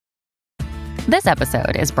This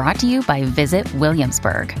episode is brought to you by Visit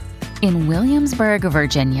Williamsburg. In Williamsburg,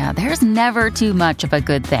 Virginia, there's never too much of a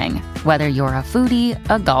good thing. Whether you're a foodie,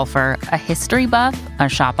 a golfer, a history buff, a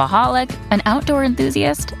shopaholic, an outdoor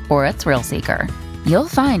enthusiast, or a thrill seeker, you'll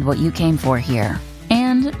find what you came for here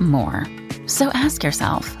and more. So ask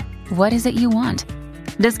yourself, what is it you want?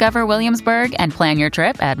 Discover Williamsburg and plan your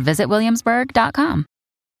trip at visitwilliamsburg.com.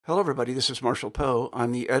 Hello, everybody. This is Marshall Poe.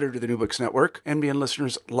 I'm the editor of the New Books Network. NBN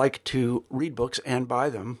listeners like to read books and buy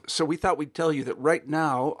them. So we thought we'd tell you that right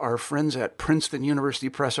now, our friends at Princeton University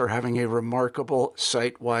Press are having a remarkable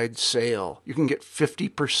site-wide sale. You can get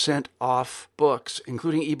 50% off books,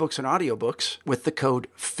 including ebooks and audiobooks, with the code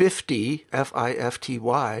 50,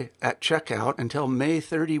 F-I-F-T-Y, at checkout until May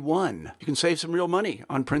 31. You can save some real money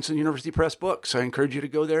on Princeton University Press books. I encourage you to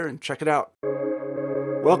go there and check it out.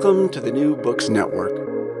 Welcome to the New Books Network.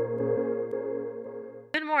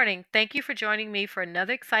 Good morning. Thank you for joining me for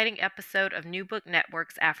another exciting episode of New Book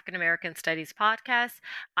Network's African American Studies podcast.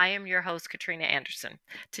 I am your host, Katrina Anderson.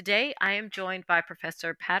 Today, I am joined by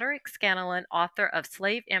Professor Padraic Scanlan, author of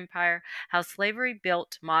Slave Empire: How Slavery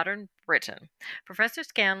Built Modern Britain. Professor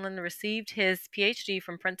Scanlan received his PhD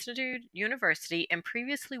from Princeton University and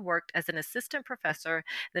previously worked as an assistant professor in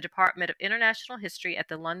the Department of International History at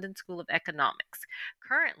the London School of Economics.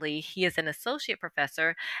 Currently, he is an associate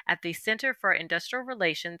professor at the Center for Industrial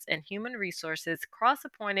Relations and Human Resources,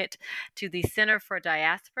 cross-appointed to the Center for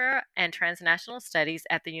Diaspora and Transnational Studies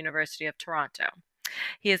at the University of Toronto.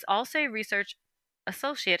 He is also a research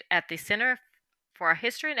associate at the Center for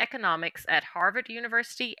History and Economics at Harvard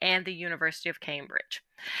University and the University of Cambridge.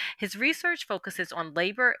 His research focuses on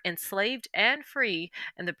labor, enslaved and free,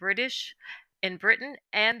 in Britain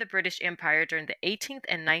and the British Empire during the 18th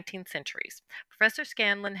and 19th centuries. Professor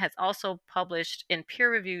Scanlan has also published in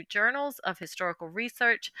peer-reviewed journals of historical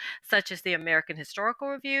research, such as the American Historical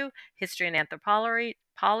Review, History and Anthropology,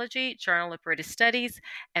 Journal of British Studies,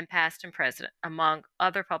 and Past and Present, among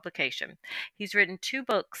other publications. He's written 2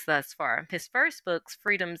 books thus far. His first book,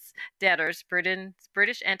 Freedom's Debtors,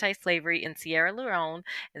 British Anti-Slavery in Sierra Leone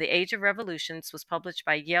in the Age of Revolutions, was published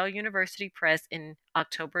by Yale University Press in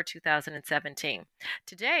October 2017.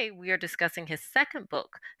 Today, we are discussing his second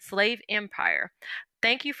book, Slave Empire.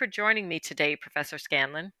 Thank you for joining me today, Professor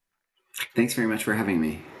Scanlan. Thanks very much for having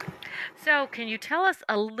me. So, can you tell us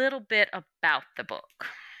a little bit about the book?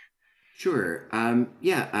 Sure.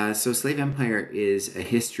 So Slave Empire is a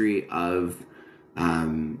history of,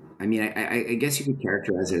 I guess you could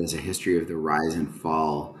characterize it as a history of the rise and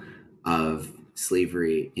fall of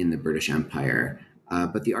slavery in the British Empire.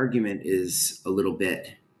 But the argument is a little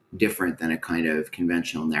bit different than a kind of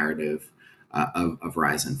conventional narrative of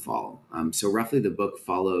rise and fall. So roughly the book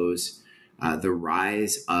follows the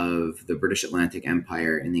rise of the British Atlantic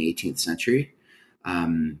Empire in the 18th century,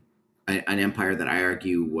 an empire that I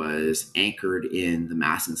argue was anchored in the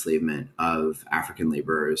mass enslavement of African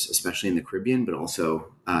laborers, especially in the Caribbean, but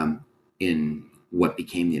also in what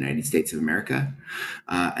became the United States of America.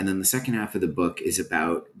 And then the second half of the book is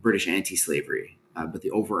about British anti-slavery. But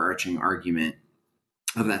the overarching argument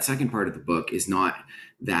of that second part of the book is not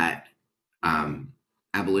that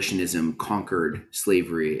abolitionism conquered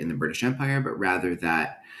slavery in the British Empire, but rather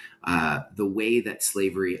that the way that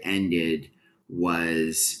slavery ended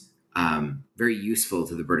was very useful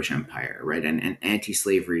to the British Empire, right? And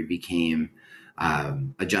anti-slavery became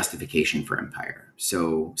a justification for empire.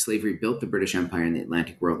 So slavery built the British Empire in the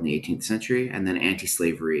Atlantic world in the 18th century, and then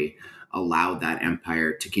anti-slavery allowed that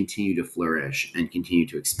empire to continue to flourish and continue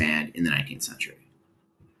to expand in the 19th century.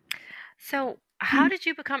 So, how did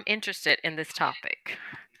you become interested in this topic?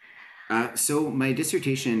 So my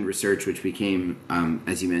dissertation research, which became,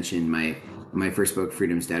 as you mentioned, my first book,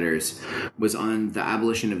 Freedom's Debtors, was on the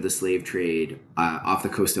abolition of the slave trade off the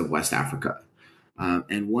coast of West Africa.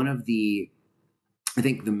 And one of the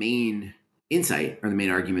main insight or the main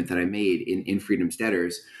argument that I made in Freedom's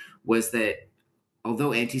Debtors was that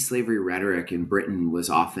although anti-slavery rhetoric in Britain was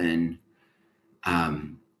often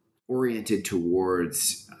oriented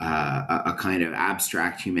towards a kind of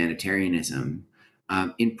abstract humanitarianism,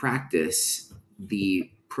 in practice, the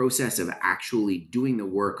process of actually doing the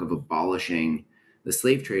work of abolishing the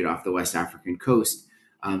slave trade off the West African coast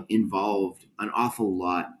involved an awful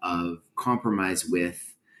lot of compromise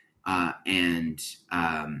with and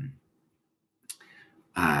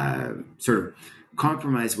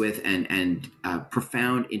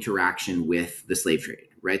profound interaction with the slave trade,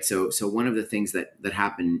 right? So one of the things that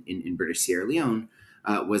happened in British Sierra Leone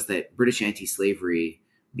was that British anti-slavery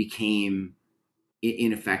became,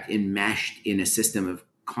 in effect, enmeshed in a system of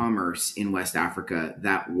commerce in West Africa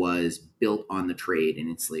that was built on the trade and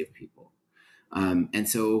enslaved people. And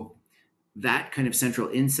so that kind of central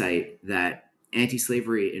insight that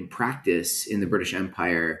anti-slavery in practice in the British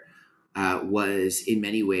Empire was in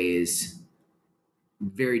many ways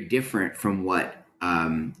very different from what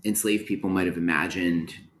enslaved people might have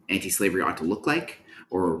imagined anti-slavery ought to look like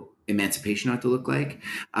or emancipation ought to look like,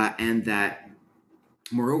 and that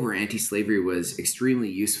moreover, anti-slavery was extremely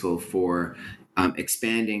useful for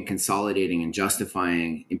expanding, consolidating, and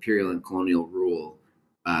justifying imperial and colonial rule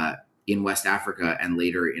in West Africa and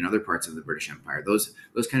later in other parts of the British Empire. Those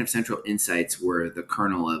kind of central insights were the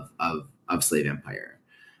kernel of slave empire.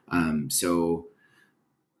 So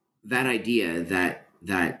that idea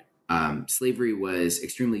that slavery was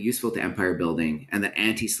extremely useful to empire building, and that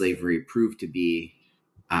anti-slavery proved to be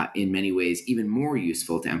in many ways even more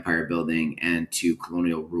useful to empire building and to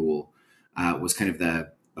colonial rule, was kind of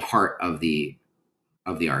the heart of the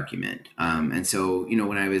argument. And so,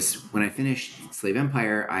 when I finished Slave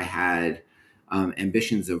Empire, I had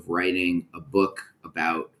ambitions of writing a book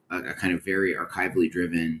about a kind of very archivally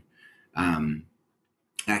driven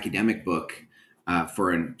academic book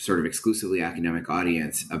for a sort of exclusively academic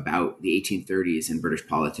audience about the 1830s in British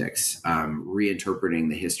politics, reinterpreting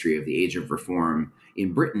the history of the Age of Reform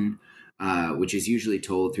in Britain, which is usually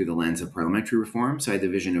told through the lens of parliamentary reform. So I had the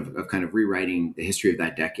vision of kind of rewriting the history of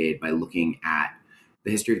that decade by looking at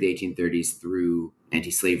the history of the 1830s through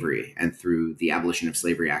anti-slavery and through the Abolition of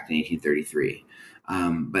Slavery Act in 1833.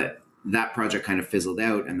 But that project kind of fizzled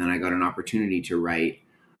out, and then I got an opportunity to write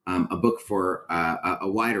a book for a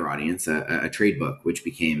wider audience, a trade book, which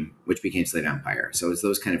became Slave Empire. So it's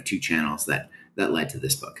those kind of two channels that led to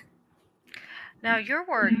this book. Now, your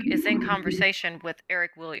work is in conversation with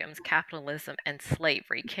Eric Williams' Capitalism and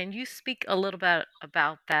Slavery. Can you speak a little bit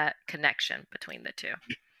about that connection between the two?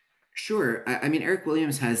 Sure. I mean, Eric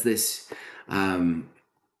Williams has this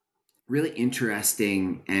really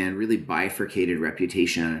interesting and really bifurcated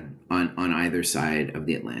reputation on either side of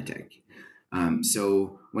the Atlantic.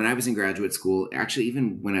 So when I was in graduate school, actually,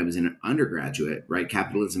 even when I was an undergraduate, right,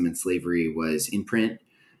 Capitalism and Slavery was in print,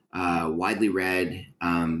 widely read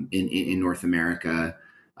in North America,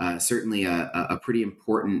 certainly a pretty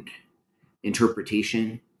important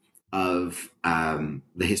interpretation of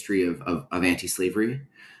the history of anti-slavery.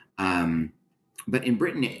 But in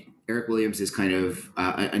Britain, Eric Williams is kind of,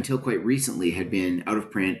 until quite recently, had been out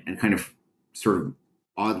of print and kind of sort of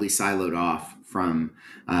oddly siloed off from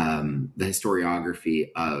the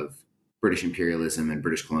historiography of British imperialism and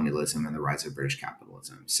British colonialism and the rise of British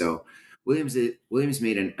capitalism. So Williams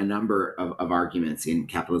made a number of arguments in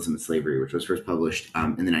Capitalism and Slavery, which was first published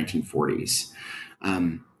in the 1940s.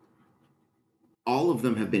 All of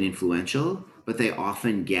them have been influential, but they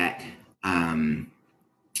often get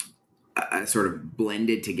sort of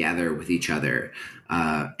blended together with each other,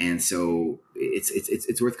 and so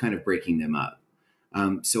it's worth kind of breaking them up.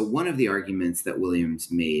 So one of the arguments that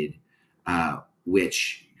Williams made,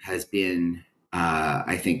 which has been,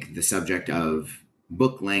 I think, the subject of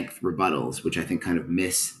book length rebuttals, which I think kind of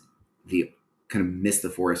miss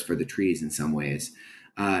the forest for the trees in some ways,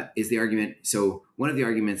 is the argument. So one of the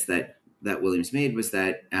arguments that Williams made was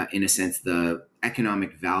that, in a sense, the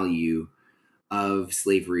economic value of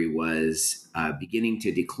slavery was beginning to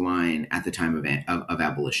decline at the time of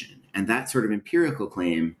abolition, and that sort of empirical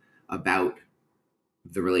claim about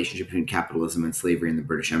the relationship between capitalism and slavery in the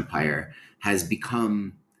British Empire has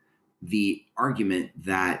become the argument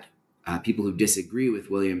that people who disagree with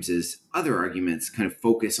Williams's other arguments kind of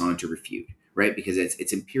focus on to refute, right? Because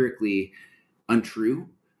it's empirically untrue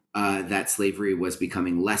that slavery was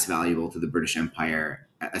becoming less valuable to the British Empire,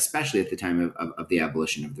 especially at the time of the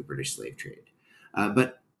abolition of the British slave trade.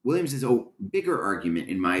 But Williams's bigger argument,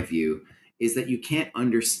 in my view, is that you can't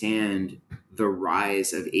understand the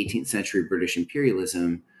rise of 18th century British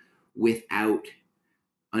imperialism without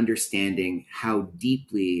understanding how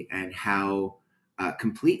deeply and how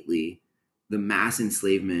completely the mass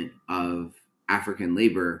enslavement of African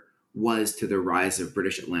labor was to the rise of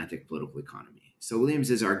British Atlantic political economy. So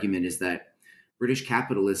Williams's argument is that British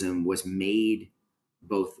capitalism was made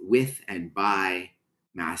both with and by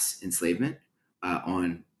mass enslavement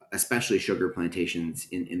on especially sugar plantations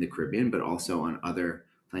in the Caribbean, but also on other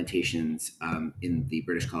plantations in the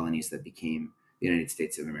British colonies that became the United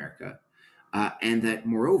States of America. And that,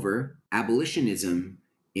 moreover, abolitionism,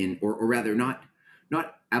 or rather not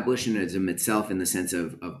abolitionism itself in the sense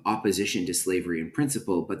of opposition to slavery in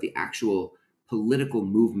principle, but the actual political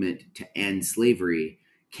movement to end slavery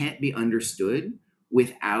can't be understood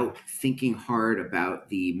without thinking hard about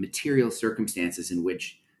the material circumstances in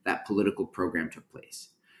which that political program took place.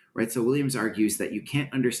 Right. So Williams argues that you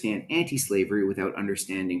can't understand anti-slavery without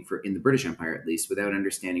understanding, in the British Empire at least, without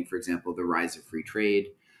understanding, for example, the rise of free trade,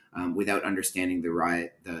 without understanding the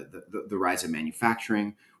rise of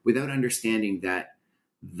manufacturing, without understanding that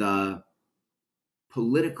the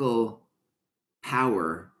political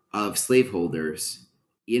power of slaveholders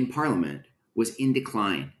in Parliament was in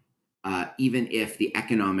decline, even if the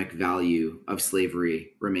economic value of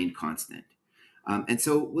slavery remained constant. And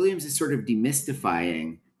so Williams is sort of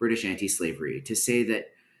demystifying British anti-slavery to say that,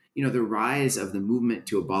 the rise of the movement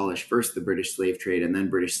to abolish first the British slave trade and then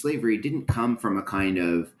British slavery didn't come from a kind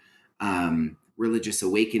of religious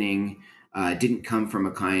awakening, didn't come from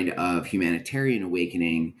a kind of humanitarian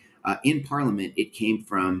awakening. In Parliament, it came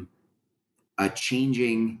from a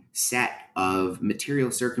changing set of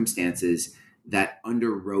material circumstances that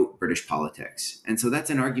underwrote British politics. And so that's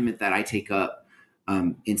an argument that I take up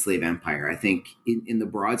in Slave Empire. I think in the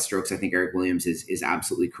broad strokes, I think Eric Williams is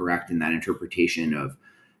absolutely correct in that interpretation of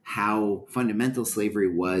how fundamental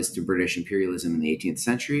slavery was to British imperialism in the 18th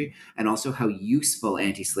century, and also how useful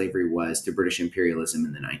anti-slavery was to British imperialism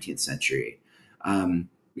in the 19th century.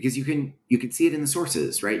 Because you can see it in the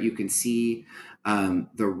sources, right? You can see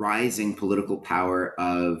the rising political power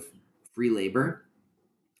of free labor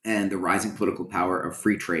and the rising political power of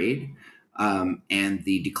free trade, and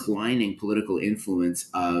the declining political influence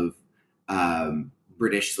of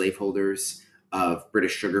British slaveholders, of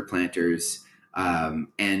British sugar planters,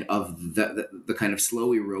 and of the kind of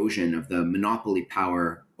slow erosion of the monopoly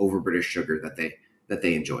power over British sugar that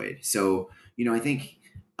they enjoyed. So, I think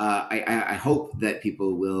I hope that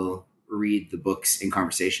people will read the books in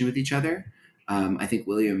conversation with each other. I think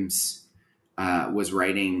Williams was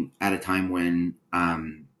writing at a time when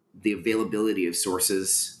the availability of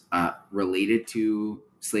sources related to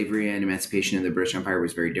slavery and emancipation in the British Empire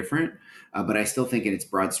was very different. But I still think in its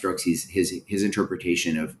broad strokes, his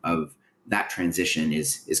interpretation of that transition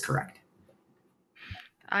is correct.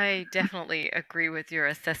 I definitely agree with your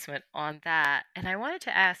assessment on that. And I wanted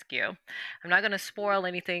to ask you, I'm not going to spoil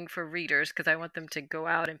anything for readers because I want them to go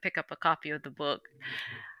out and pick up a copy of the book.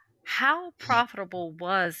 How profitable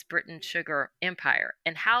was Britain's sugar empire,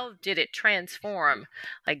 and how did it transform,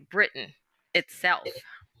 like, Britain itself?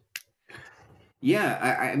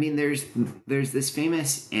 Yeah, I mean, there's this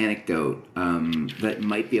famous anecdote that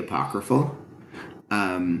might be apocryphal,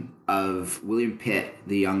 of William Pitt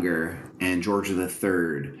the Younger and George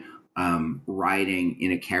III riding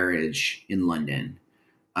in a carriage in London,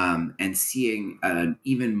 and seeing an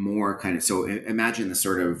even more kind of, so imagine the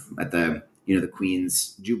sort of at the the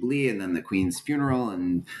Queen's Jubilee and then the Queen's funeral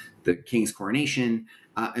and the King's coronation.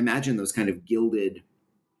 Imagine those kind of gilded,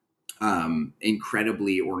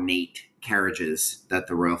 incredibly ornate carriages that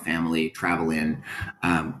the royal family travel in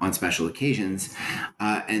on special occasions.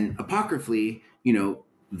 And apocryphally,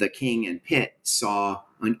 the king and Pitt saw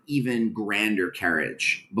an even grander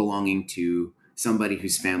carriage belonging to somebody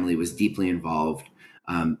whose family was deeply involved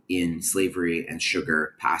in slavery and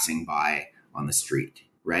sugar passing by on the street,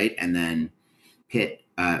 right? And then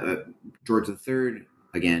George III,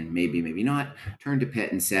 again, maybe not, turned to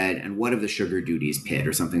Pitt and said, "And what of the sugar duties, Pitt?"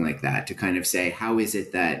 or something like that, to kind of say, how is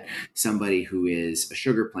it that somebody who is a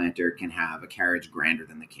sugar planter can have a carriage grander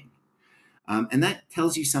than the king? And that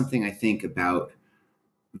tells you something, I think, about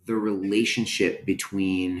the relationship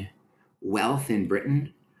between wealth in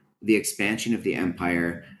Britain, the expansion of the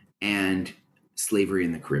empire, and slavery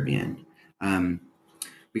in the Caribbean.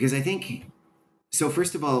 Because I think, so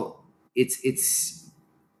first of all, it's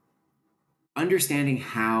understanding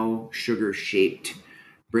how sugar shaped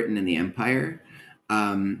Britain and the empire.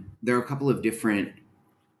 There are a couple of different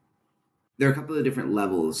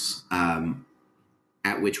levels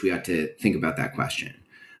at which we ought to think about that question.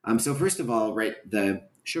 So first of all, right, the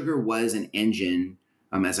sugar was an engine,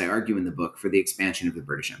 as I argue in the book, for the expansion of the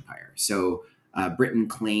British Empire. So Britain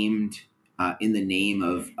claimed, in the name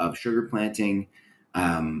of sugar planting,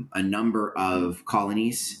 a number of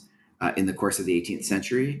colonies in the course of the 18th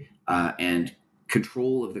century, and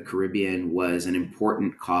control of the Caribbean was an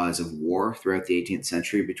important cause of war throughout the 18th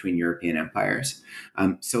century between European empires.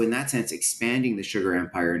 So in that sense, expanding the sugar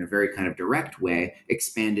empire in a very kind of direct way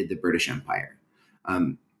expanded the British Empire.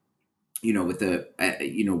 With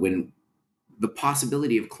when the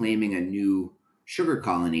possibility of claiming a new sugar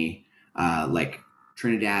colony, like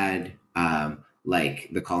Trinidad, like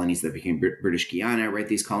the colonies that became British Guiana, right?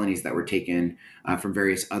 These colonies that were taken from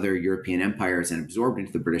various other European empires and absorbed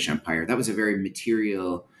into the British Empire. That was a very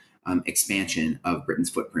material expansion of Britain's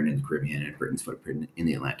footprint in the Caribbean and Britain's footprint in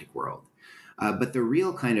the Atlantic world. But the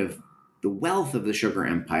real kind of the wealth of the sugar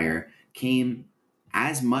empire came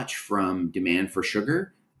as much from demand for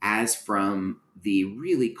sugar as from the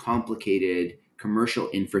really complicated commercial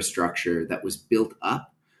infrastructure that was built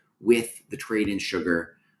up with the trade in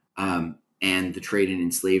sugar, and the trade in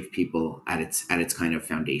enslaved people at its kind of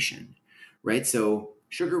foundation, right? So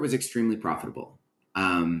sugar was extremely profitable.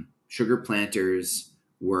 Sugar planters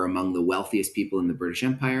were among the wealthiest people in the British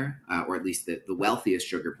Empire, or at least the wealthiest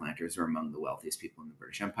sugar planters were among the wealthiest people in the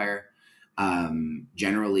British Empire.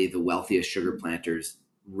 Generally, the wealthiest sugar planters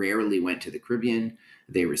rarely went to the Caribbean.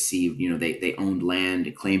 They received, they owned land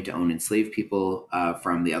and claimed to own enslaved people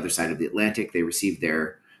from the other side of the Atlantic. They received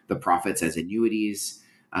the profits as annuities.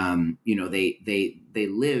 They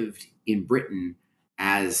lived in Britain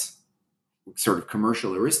as sort of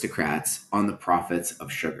commercial aristocrats on the profits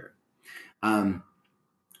of sugar.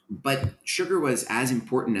 But sugar was as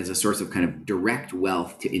important as a source of kind of direct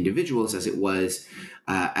wealth to individuals as it was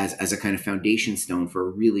as a kind of foundation stone for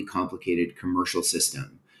a really complicated commercial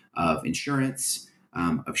system of insurance,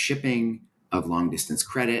 of shipping, of long distance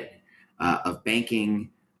credit, of banking,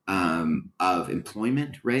 of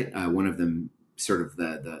employment, right? One of them, sort of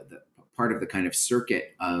the part of the kind of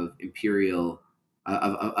circuit of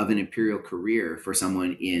of an imperial career for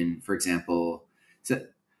someone in, for example,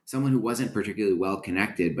 someone who wasn't particularly well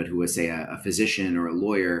connected, but who was, say, a physician or a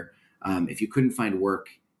lawyer. If you couldn't find work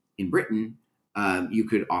in Britain, you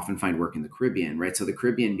could often find work in the Caribbean, right? So the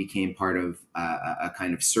Caribbean became part of a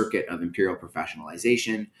kind of circuit of imperial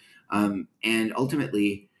professionalization, and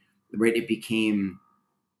ultimately, right, the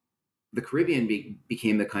Caribbean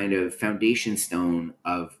became the kind of foundation stone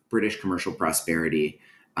of British commercial prosperity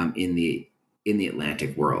in the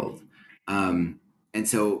Atlantic world. And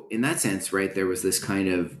so, in that sense, right, there was this kind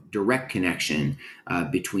of direct connection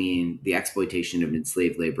between the exploitation of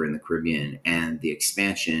enslaved labor in the Caribbean and the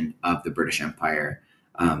expansion of the British Empire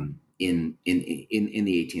in the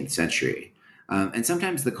 18th century. And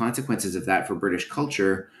sometimes the consequences of that for British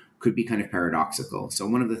culture could be kind of paradoxical. So,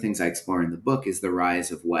 one of the things I explore in the book is the rise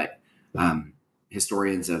of what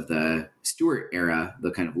historians of the Stuart era,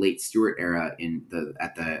 the kind of late Stuart era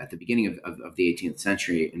at the beginning of the 18th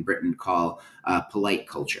century in Britain, call polite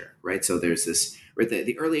culture, right? So there's this, right,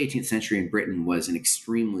 the early 18th century in Britain was an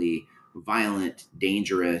extremely violent,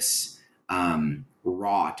 dangerous,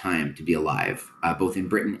 raw time to be alive, both in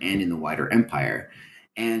Britain and in the wider empire.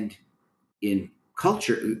 And in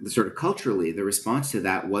culture, sort of culturally, the response to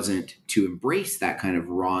that wasn't to embrace that kind of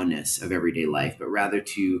rawness of everyday life, but rather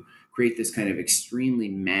to create this kind of extremely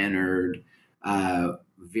mannered,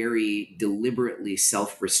 very deliberately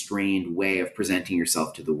self-restrained way of presenting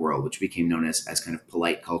yourself to the world, which became known as kind of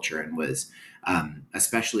polite culture, and was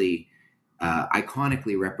especially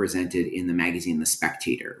iconically represented in the magazine The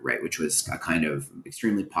Spectator, right, which was a kind of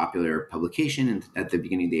extremely popular publication at the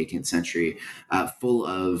beginning of the 18th century, full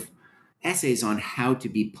of essays on how to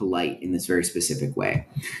be polite in this very specific way.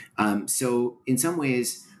 So in some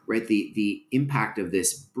ways, right, the impact of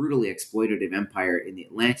this brutally exploitative empire in the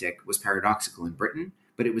Atlantic was paradoxical in Britain,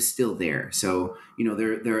 but it was still there. So,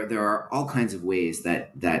 there are all kinds of ways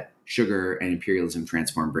that sugar and imperialism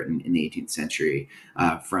transformed Britain in the 18th century,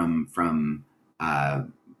 from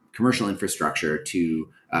commercial infrastructure to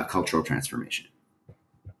cultural transformation.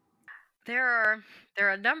 There are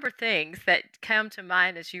a number of things that come to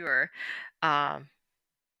mind as you are um,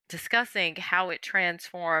 discussing how it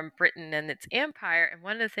transformed Britain and its empire. And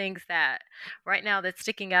one of the things that right now that's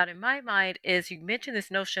sticking out in my mind is you mentioned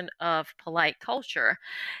this notion of polite culture.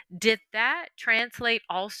 Did that translate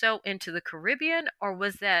also into the Caribbean, or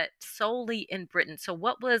was that solely in Britain? So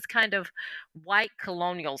what was kind of white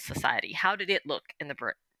colonial society? How did it look in the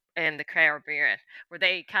Caribbean? Were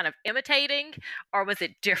they kind of imitating, or was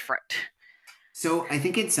it different? So I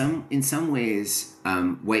think in some ways,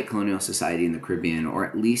 white colonial society in the Caribbean, or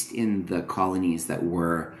at least in the colonies that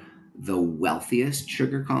were the wealthiest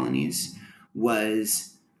sugar colonies,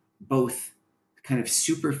 was both kind of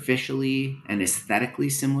superficially and aesthetically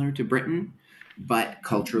similar to Britain, but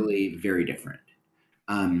culturally very different.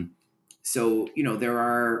 Um, there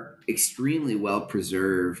are extremely well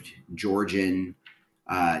preserved Georgian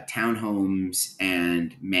townhomes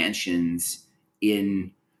and mansions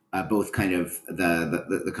in both kind of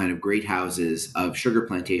the kind of great houses of sugar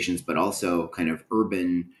plantations, but also kind of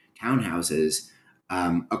urban townhouses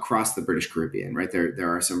across the British Caribbean. Right,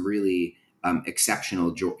 there are some really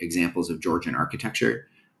exceptional examples of Georgian architecture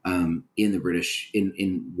in the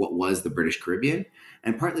in what was the British Caribbean,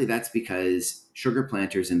 and partly that's because sugar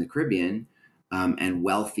planters in the Caribbean and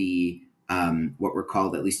wealthy, what were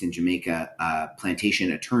called, at least in Jamaica,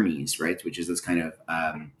 plantation attorneys, right? Which is this kind of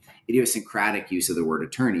idiosyncratic use of the word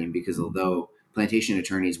attorney, because although plantation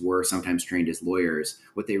attorneys were sometimes trained as lawyers,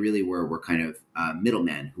 what they really were kind of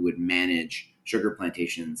middlemen who would manage sugar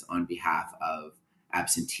plantations on behalf of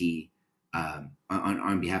absentee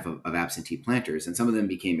on behalf of absentee planters, and some of them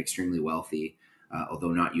became extremely wealthy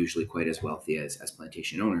although not usually quite as wealthy as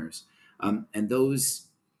plantation owners. And those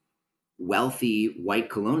wealthy white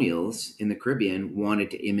colonials in the Caribbean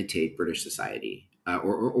wanted to imitate British society,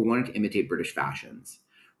 or wanted to imitate British fashions,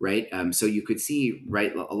 right? So you could see,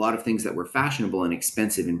 right, a lot of things that were fashionable and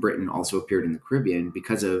expensive in Britain also appeared in the Caribbean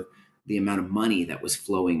because of the amount of money that was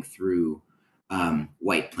flowing through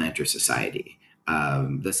white planter society.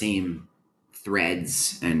 The same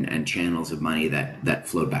threads and channels of money that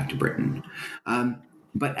flowed back to Britain.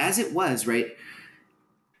 But as it was, right,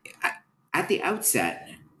 at the outset,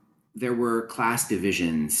 there were class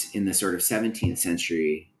divisions in the sort of 17th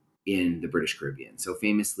century in the British Caribbean. So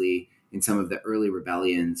famously, in some of the early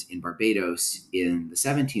rebellions in Barbados in the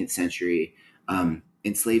 17th century,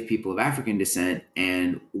 enslaved people of African descent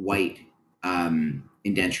and white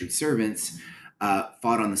indentured servants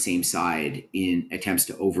fought on the same side in attempts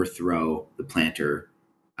to overthrow the planter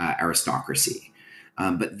aristocracy.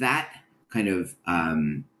 But that kind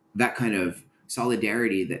of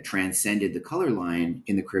solidarity that transcended the color line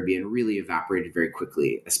in the Caribbean really evaporated very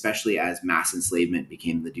quickly, especially as mass enslavement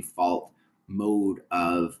became the default mode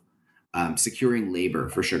of securing labor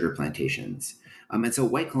for sugar plantations. And so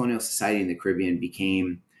white colonial society in the Caribbean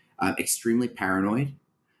became extremely paranoid,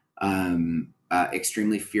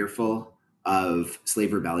 extremely fearful of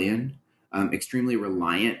slave rebellion, extremely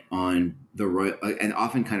reliant on the Royal, and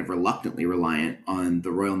often kind of reluctantly reliant on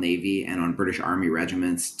the Royal Navy and on British Army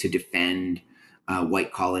regiments to defend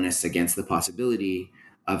white colonists against the possibility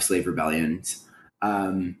of slave rebellions.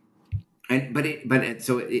 At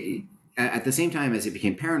the same time as it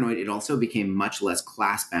became paranoid, it also became much less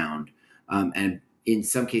class bound, and in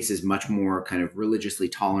some cases much more kind of religiously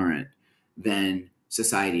tolerant than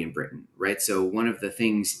society in Britain, right? So one of the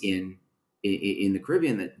things in the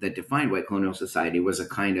Caribbean that defined white colonial society was a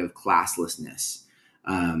kind of classlessness,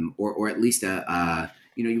 or at least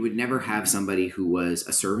you would never have somebody who was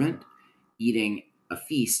a servant eating a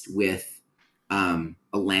feast with a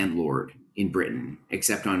landlord in Britain,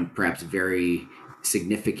 except on perhaps very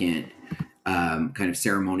significant kind of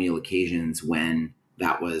ceremonial occasions when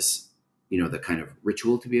that was, the kind of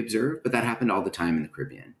ritual to be observed. But that happened all the time in the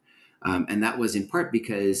Caribbean, and that was in part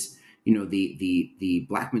because the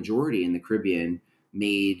Black majority in the Caribbean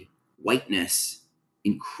made whiteness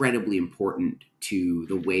incredibly important to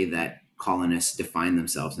the way that colonists define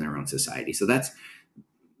themselves in their own society. So that's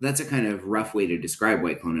a kind of rough way to describe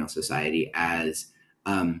white colonial society as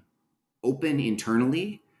open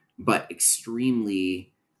internally, but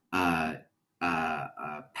extremely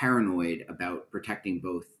paranoid about protecting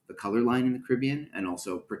both the color line in the Caribbean and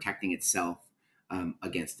also protecting itself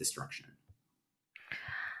against destruction.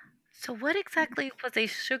 So, what exactly was a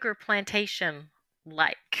sugar plantation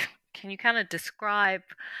like? Can you kind of describe,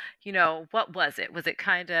 what was it? Was it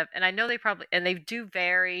kind of, and I know they do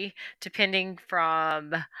vary depending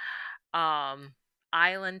from um,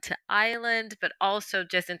 island to island, but also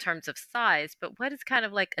just in terms of size. But what is kind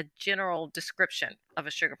of like a general description of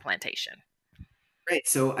a sugar plantation? Right.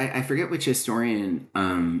 So I forget which historian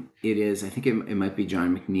it is. I think it might be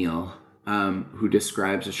John McNeill, who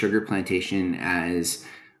describes a sugar plantation as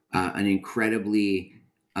an incredibly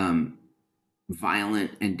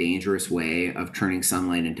violent and dangerous way of turning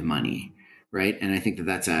sunlight into money. Right. And I think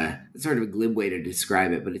that's it's sort of a glib way to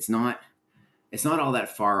describe it, but it's not all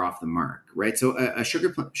that far off the mark. Right. So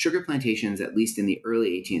sugar plantations, at least in the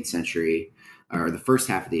early 18th century, or the first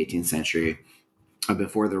half of the 18th century,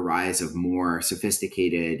 before the rise of more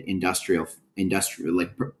sophisticated industrial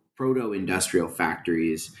like proto-industrial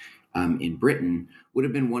factories in Britain, would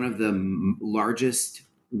have been one of the largest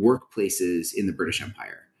workplaces in the British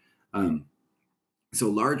Empire. So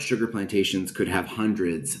large sugar plantations could have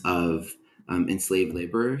hundreds of enslaved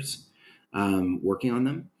laborers working on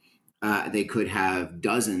them. They could have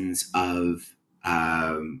dozens of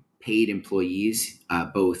paid employees,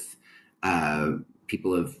 both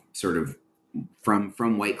people of sort of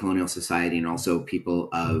from white colonial society, and also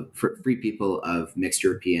free people of mixed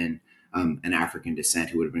European and African descent,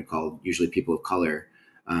 who would have been called usually people of color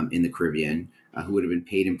in the Caribbean, who would have been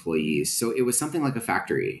paid employees. So it was something like a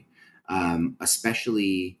factory,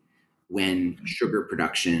 especially when sugar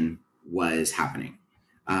production was happening.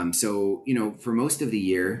 So for most of the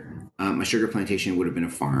year, a sugar plantation would have been a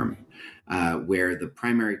farm where the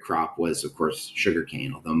primary crop was, of course,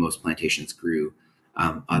 sugarcane, although most plantations grew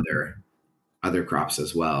other crops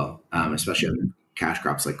as well, especially other cash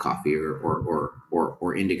crops like coffee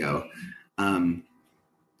or indigo.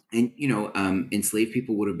 Enslaved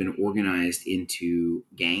people would have been organized into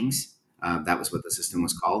gangs. That was what the system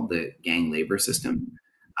was called, the gang labor system,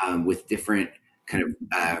 with different kind of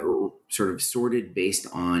sort of sorted based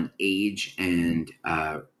on age and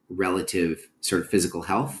relative sort of physical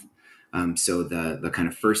health. So the kind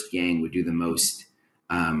of first gang would do the most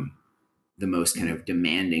kind of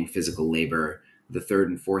demanding physical labor. The third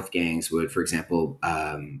and fourth gangs would, for example,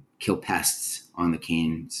 kill pests on the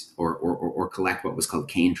canes, or collect what was called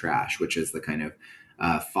cane trash, which is the kind of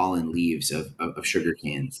fallen leaves of sugar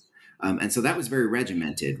canes. And so that was very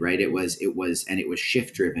regimented, right? It was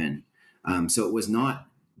shift driven. So it was not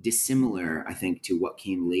dissimilar, I think, to what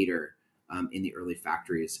came later in the early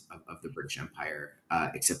factories of the British Empire,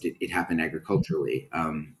 except it happened agriculturally.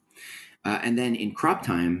 And then in crop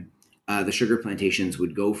time, the sugar plantations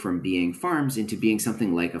would go from being farms into being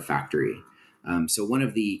something like a factory. So one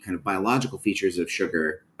of the kind of biological features of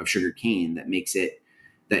sugar cane that makes it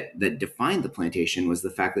that defined the plantation was the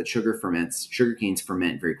fact that sugar canes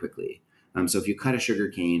ferment very quickly. So if you cut a sugar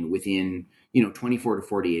cane within 24 to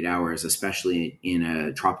 48 hours, especially in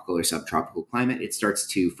a tropical or subtropical climate, it starts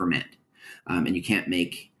to ferment, and you can't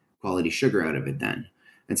make quality sugar out of it then.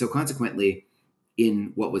 And so consequently,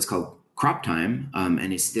 in what was called crop time,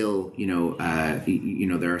 and is still,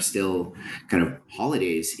 there are still kind of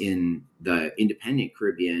holidays in the independent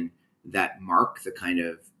Caribbean that mark the kind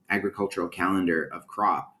of agricultural calendar of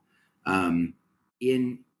crop.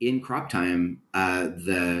 In crop time,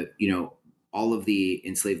 all of the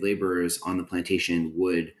enslaved laborers on the plantation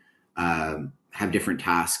would have different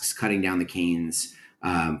tasks: cutting down the canes,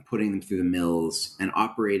 putting them through the mills, and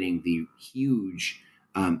operating the huge,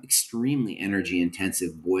 extremely energy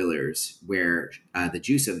intensive boilers where the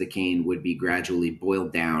juice of the cane would be gradually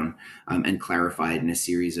boiled down and clarified in a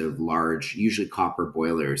series of large, usually copper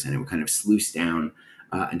boilers, and it would kind of sluice down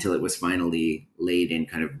until it was finally laid in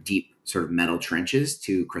kind of deep sort of metal trenches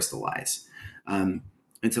to crystallize. And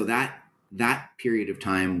so that period of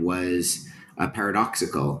time was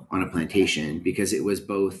paradoxical on a plantation, because it was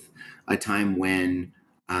both a time when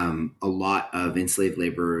a lot of enslaved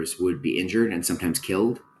laborers would be injured and sometimes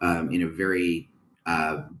killed in a very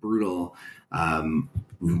brutal,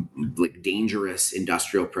 like dangerous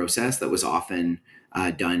industrial process that was often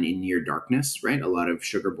done in near darkness, right? A lot of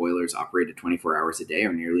sugar boilers operated 24 hours a day,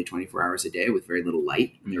 or nearly 24 hours a day, with very little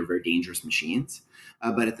light, and they were very dangerous machines.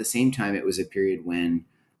 But at the same time, it was a period when,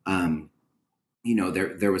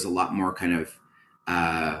 there was a lot more kind of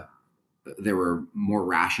there were more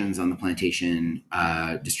rations on the plantation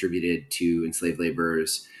distributed to enslaved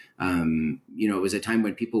laborers. It was a time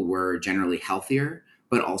when people were generally healthier,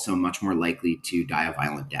 but also much more likely to die a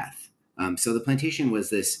violent death. So the plantation was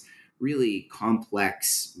this really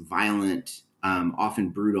complex, violent, often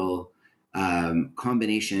brutal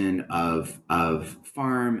combination of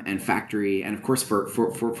farm and factory, and of course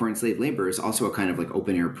for enslaved laborers, also a kind of like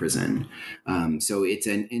open air prison. So it's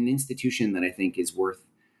an institution that I think is worth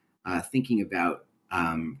thinking about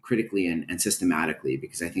critically and systematically,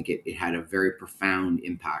 because I think it had a very profound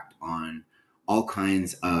impact on all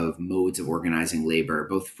kinds of modes of organizing labor,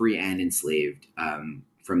 both free and enslaved,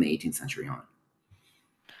 from the 18th century on.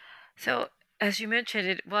 So, as you mentioned,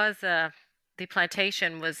 it was the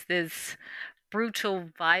plantation was this brutal,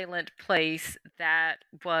 violent place that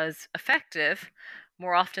was effective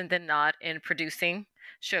more often than not in producing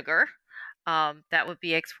sugar that would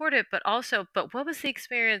be exported, but what was the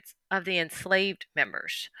experience of the enslaved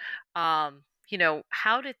members? How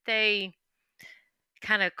did they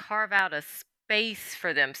kind of carve out a space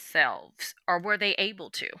for themselves, or were they able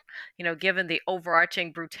to, given the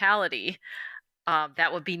overarching brutality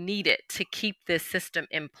that would be needed to keep this system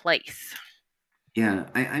in place? Yeah,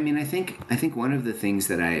 I mean, I think one of the things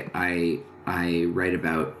that I write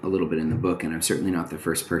about a little bit in the book, and I'm certainly not the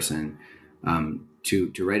first person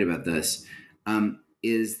to write about this,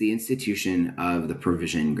 is the institution of the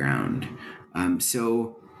provision ground.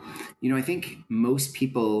 So, I think most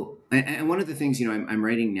people, and one of the things, I'm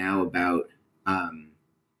writing now about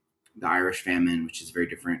the Irish famine, which is a very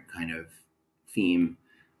different kind of theme,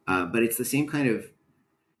 but it's the same kind of,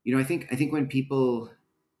 I think when people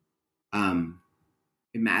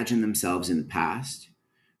imagine themselves in the past,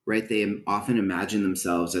 right? They often imagine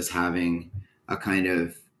themselves as having a kind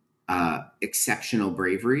of exceptional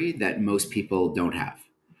bravery that most people don't have,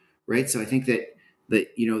 right? So I think that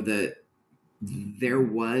there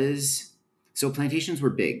was, so plantations were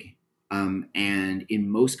big, and in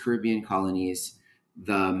most Caribbean colonies,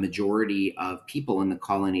 the majority of people in the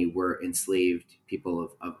colony were enslaved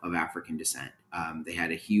people of African descent. They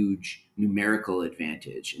had a huge numerical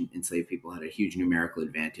advantage, and enslaved people had a huge numerical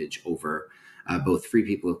advantage over both free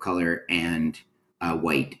people of color and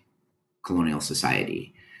white colonial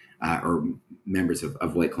society, or members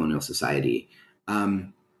of white colonial society.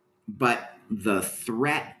 But the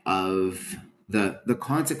threat of the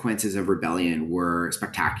consequences of rebellion were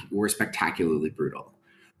spectacularly brutal,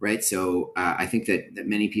 right? So I think that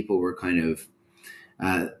many people were kind of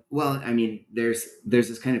there's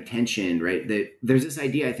this kind of tension, right? There's this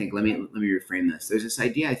idea. I think let me reframe this. There's this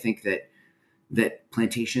idea. I think that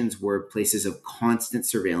plantations were places of constant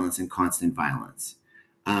surveillance and constant violence,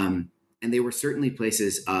 and they were certainly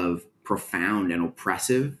places of profound and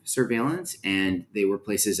oppressive surveillance, and they were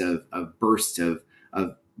places of bursts of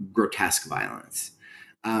grotesque violence.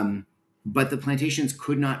 But the plantations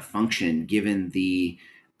could not function given the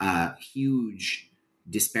huge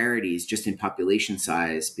disparities just in population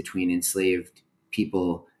size between enslaved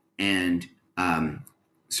people and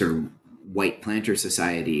sort of white planter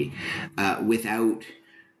society without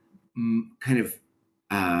kind of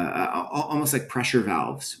almost like pressure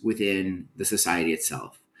valves within the society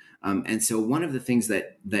itself. And so one of the things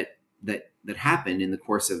that happened in the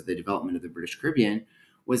course of the development of the British Caribbean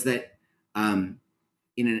was that in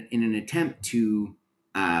an attempt to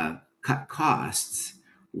cut costs,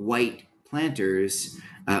 white planters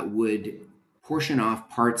would portion off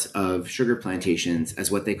parts of sugar plantations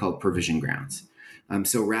as what they called provision grounds.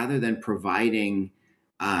 So rather than providing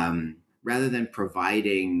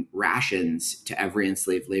rations to every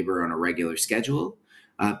enslaved laborer on a regular schedule,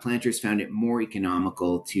 planters found it more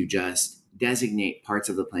economical to just designate parts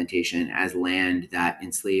of the plantation as land that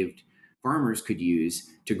enslaved farmers could use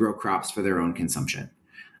to grow crops for their own consumption.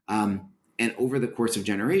 And over the course of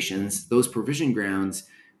generations, those provision grounds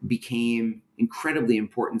became incredibly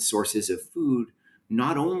important sources of food,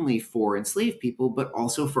 not only for enslaved people, but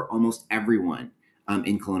also for almost everyone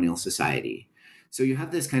in colonial society. So you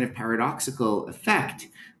have this kind of paradoxical effect,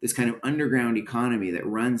 this kind of underground economy that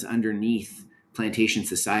runs underneath plantation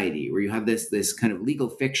society, where you have this kind of legal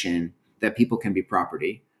fiction that people can be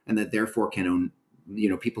property and that therefore can own,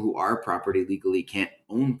 people who are property legally can't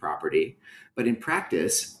own property. But in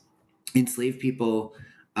practice, enslaved people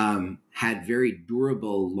had very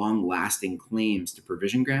durable, long-lasting claims to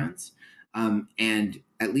provision grounds. And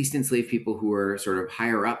at least enslaved people who were sort of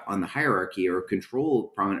higher up on the hierarchy or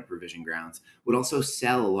controlled prominent provision grounds would also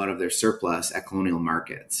sell a lot of their surplus at colonial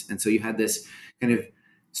markets. And so you had this kind of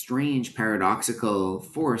strange paradoxical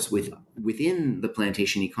force within the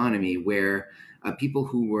plantation economy where people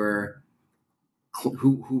who were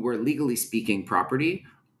legally speaking property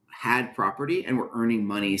had property and were earning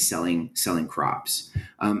money selling crops.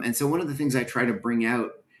 And so one of the things I try to bring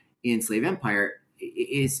out in Slave Empire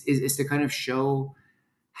is to kind of show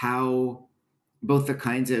how both the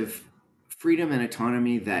kinds of freedom and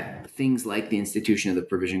autonomy that things like the institution of the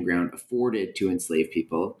provision ground afforded to enslaved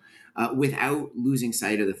people, without losing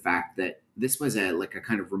sight of the fact that this was a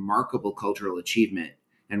kind of remarkable cultural achievement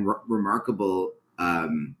and remarkable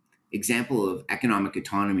example of economic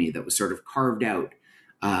autonomy that was sort of carved out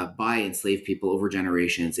by enslaved people over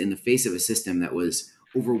generations in the face of a system that was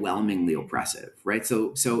overwhelmingly oppressive, right?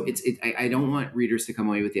 So I don't want readers to come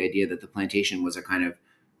away with the idea that the plantation was a kind of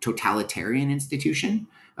totalitarian institution,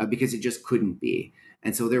 because it just couldn't be.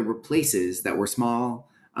 And so there were places that were small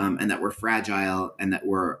and that were fragile and that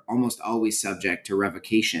were almost always subject to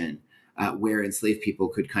revocation, where enslaved people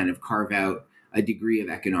could kind of carve out a degree of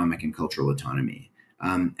economic and cultural autonomy.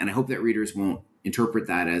 And I hope that readers won't interpret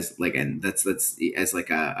that as as like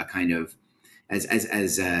a kind of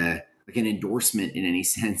as like an endorsement in any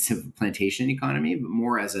sense of the plantation economy, but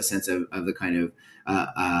more as a sense of the kind of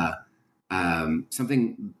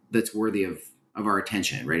something that's worthy of our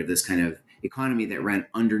attention, right? Of this kind of economy that ran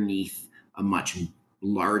underneath a much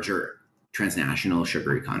larger transnational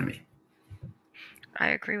sugar economy. I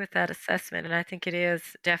agree with that assessment, and I think it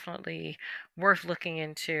is definitely worth looking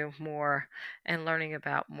into more and learning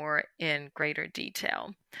about more in greater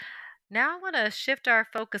detail. Now I want to shift our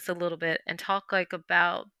focus a little bit and talk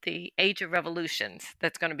about the age of revolutions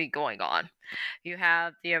that's going to be going on. You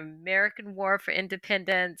have the American War for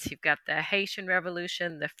Independence, you've got the Haitian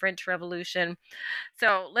Revolution, the French Revolution.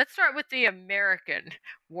 So let's start with the American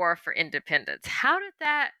War for Independence. How did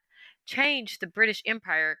that change the British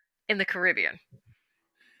Empire in the Caribbean?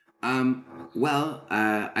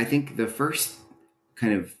 I think the first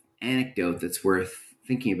kind of anecdote that's worth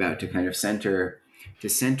thinking about to kind of center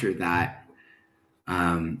that,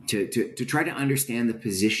 to try to understand the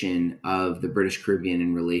position of the British Caribbean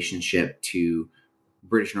in relationship to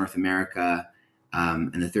British North America,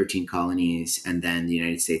 and the 13 colonies, and then the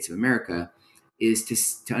United States of America, is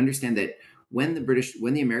to understand that when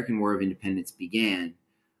the American War of Independence began,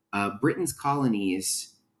 Britain's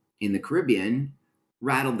colonies in the Caribbean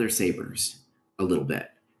rattled their sabers a little bit,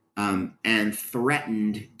 and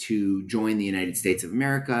threatened to join the United States of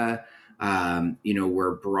America,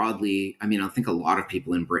 were broadly. I mean, I think a lot of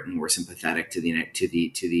people in Britain were sympathetic to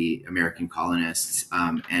the American colonists,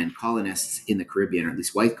 and colonists in the Caribbean, or at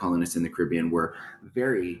least white colonists in the Caribbean, were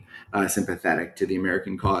very sympathetic to the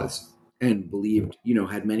American cause and believed,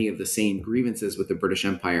 had many of the same grievances with the British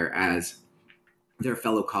Empire as their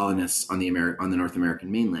fellow colonists on the North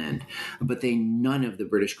American mainland, but none of the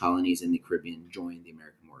British colonies in the Caribbean joined the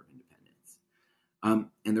American War of Independence.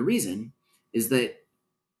 And the reason is that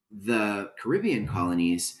the Caribbean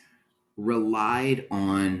colonies relied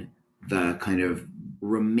on the kind of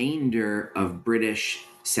remainder of British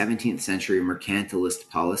 17th century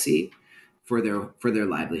mercantilist policy for their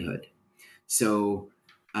livelihood. So,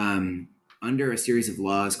 under a series of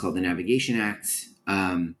laws called the Navigation Acts,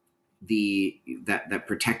 that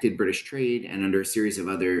protected British trade, and under a series of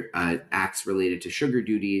other acts related to sugar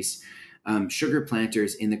duties, sugar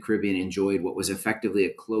planters in the Caribbean enjoyed what was effectively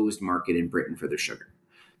a closed market in Britain for their sugar.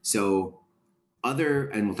 So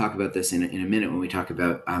and we'll talk about this in a minute when we talk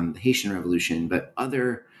about the Haitian Revolution, but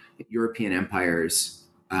other European empires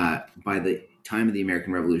by the time of the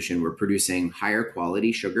American Revolution were producing higher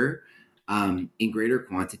quality sugar in greater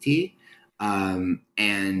quantity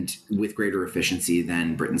and with greater efficiency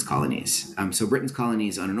than Britain's colonies. So Britain's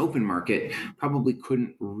colonies on an open market probably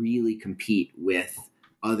couldn't really compete with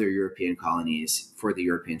other European colonies for the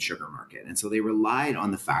European sugar market. And so they relied on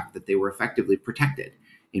the fact that they were effectively protected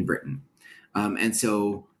in Britain. And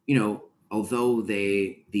so, although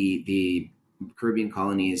the Caribbean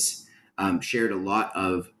colonies shared a lot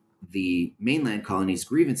of the mainland colonies'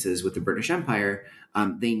 grievances with the British Empire,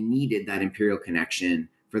 they needed that imperial connection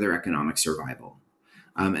for their economic survival.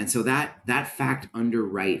 And so that fact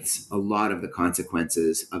underwrites a lot of the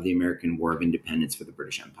consequences of the American War of Independence for the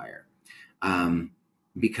British Empire, or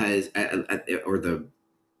the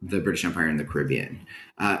British Empire in the Caribbean,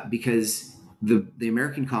 because the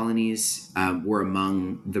American colonies were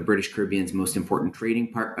among the British Caribbean's most important trading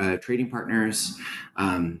partners.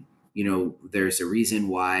 There's a reason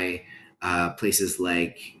why places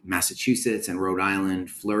like Massachusetts and Rhode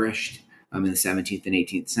Island flourished in the 17th and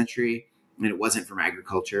 18th century. And it wasn't from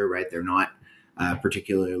agriculture, right? They're not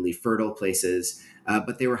particularly fertile places,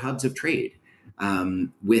 but they were hubs of trade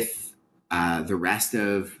with the rest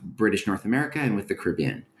of British North America and with the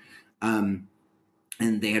Caribbean. And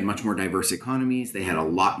they had much more diverse economies. They had a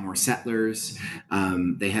lot more settlers.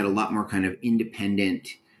 They had a lot more kind of independent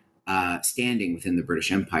standing within the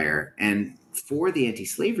British Empire. And for the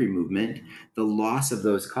anti-slavery movement, the loss of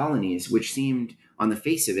those colonies, which seemed on the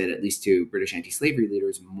face of it, at least to British anti-slavery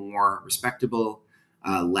leaders, more respectable,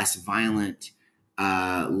 less violent,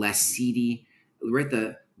 less seedy, right?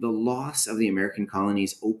 The loss of the American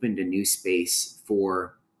colonies opened a new space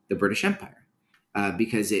for the British Empire.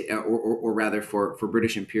 Because or rather for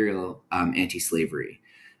British imperial anti-slavery,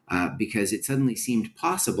 because it suddenly seemed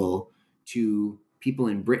possible to people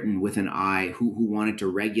in Britain with an eye who wanted to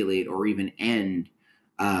regulate or even end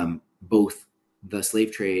both the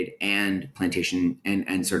slave trade and plantation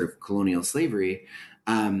and sort of colonial slavery,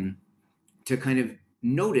 to kind of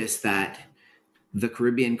notice that the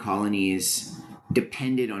Caribbean colonies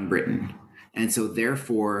depended on Britain. And so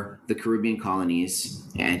therefore, the Caribbean colonies,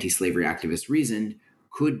 anti-slavery activists reasoned,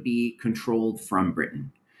 could be controlled from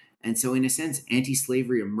Britain. And so in a sense,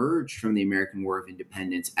 anti-slavery emerged from the American War of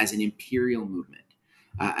Independence as an imperial movement,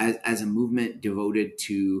 as a movement devoted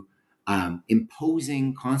to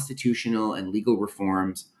imposing constitutional and legal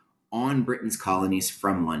reforms on Britain's colonies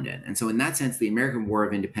from London. And so in that sense, the American War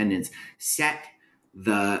of Independence set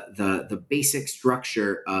the basic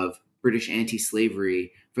structure of British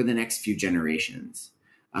anti-slavery for the next few generations,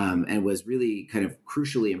 and was really kind of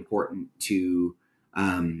crucially important to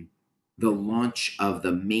the launch of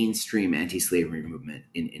the mainstream anti-slavery movement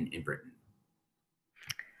in Britain.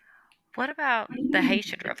 What about the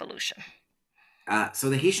Haitian Revolution? So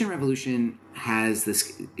the Haitian Revolution had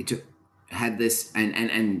this,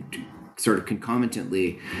 and sort of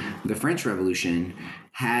concomitantly, the French Revolution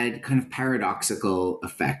had kind of paradoxical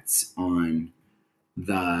effects on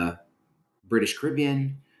the British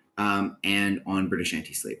Caribbean and on British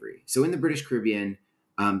anti-slavery. So in the British Caribbean,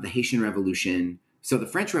 the Haitian Revolution, so the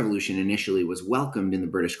French Revolution initially was welcomed in the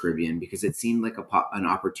British Caribbean because it seemed like an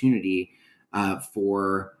opportunity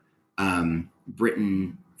for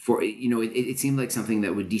Britain, it seemed like something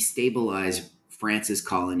that would destabilize France's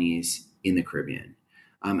colonies in the Caribbean.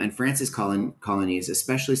 And France's colonies,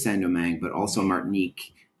 especially Saint-Domingue, but also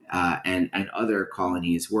Martinique and other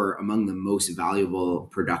colonies, were among the most valuable,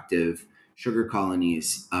 productive sugar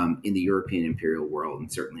colonies in the European imperial world,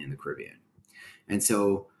 and certainly in the Caribbean. And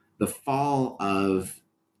so the fall of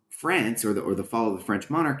France, or the fall of the French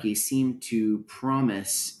monarchy, seemed to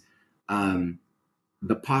promise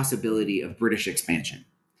the possibility of British expansion.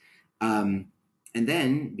 And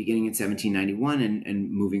then, beginning in 1791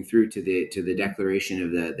 and moving through to the declaration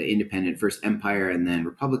of the independent first Empire and then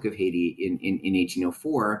Republic of Haiti in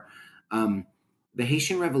 1804, the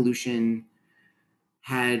Haitian Revolution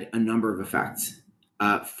had a number of effects.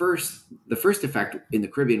 The first effect in the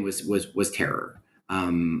Caribbean was terror.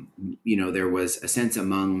 There was a sense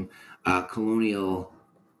among colonial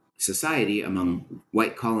society, among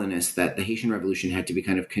white colonists, that the Haitian Revolution had to be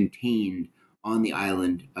kind of contained on the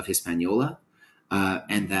island of Hispaniola,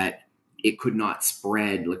 and that it could not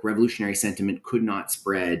spread, like revolutionary sentiment could not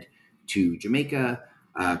spread to Jamaica,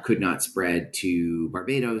 could not spread to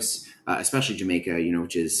Barbados, especially Jamaica,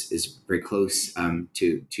 which is very close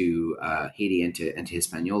to Haiti and to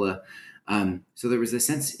Hispaniola. So there was a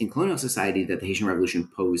sense in colonial society that the Haitian Revolution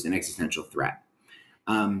posed an existential threat.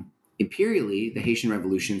 Imperially, the Haitian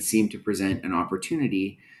Revolution seemed to present an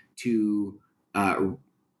opportunity to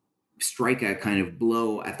strike a kind of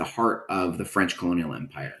blow at the heart of the French colonial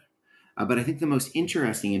empire. But I think the most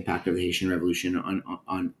interesting impact of the Haitian Revolution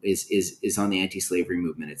is on the anti-slavery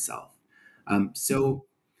movement itself. So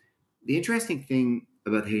the interesting thing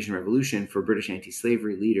about the Haitian Revolution for British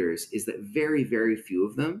anti-slavery leaders is that very, very few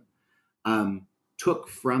of them took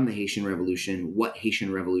from the Haitian Revolution what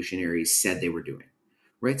Haitian revolutionaries said they were doing.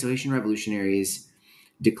 Right? So Haitian revolutionaries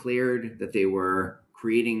declared that they were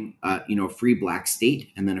creating a free black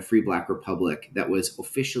state and then a free black republic that was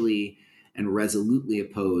officially and resolutely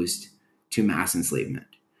opposed to mass enslavement,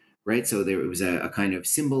 right? So there was a kind of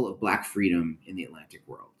symbol of black freedom in the Atlantic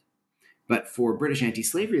world. But for British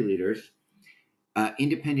anti-slavery leaders,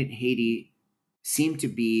 independent Haiti seemed to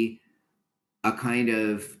be a kind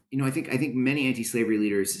of, I think many anti-slavery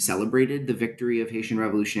leaders celebrated the victory of Haitian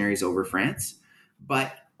revolutionaries over France,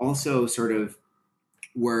 but also sort of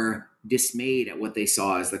were dismayed at what they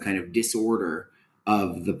saw as the kind of disorder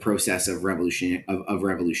of the process of revolution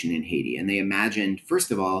in Haiti. And they imagined, first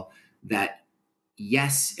of all, that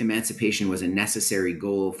yes, emancipation was a necessary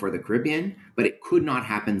goal for the Caribbean, but it could not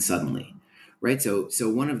happen suddenly, right? So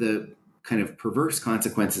one of the kind of perverse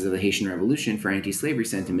consequences of the Haitian Revolution for anti-slavery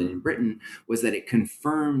sentiment in Britain was that it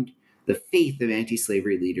confirmed the faith of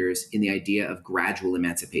anti-slavery leaders in the idea of gradual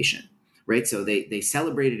emancipation, right? So they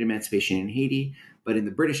celebrated emancipation in Haiti, but in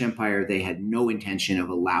the British Empire, they had no intention of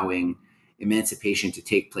allowing emancipation to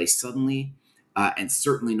take place suddenly, and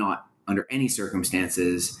certainly not under any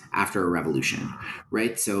circumstances after a revolution,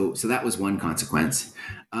 right? So that was one consequence.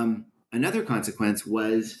 Another consequence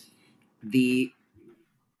was the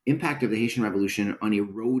impact of the Haitian Revolution on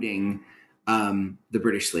eroding the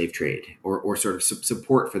British slave trade, or sort of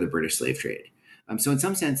support for the British slave trade. So in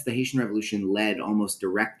some sense, the Haitian Revolution led almost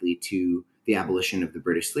directly to the abolition of the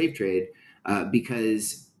British slave trade,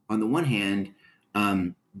 because on the one hand,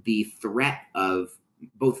 the threat of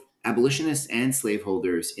both abolitionists and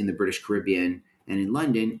slaveholders in the British Caribbean and in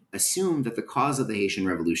London assumed that the cause of the Haitian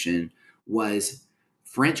Revolution was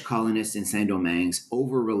French colonists in Saint-Domingue's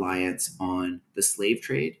over-reliance on the slave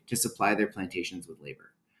trade to supply their plantations with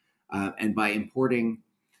labor. And by importing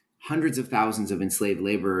hundreds of thousands of enslaved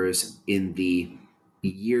laborers in the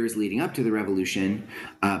years leading up to the revolution,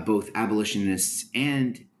 both abolitionists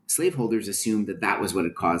and slaveholders assumed that was what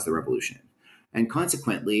had caused the revolution. And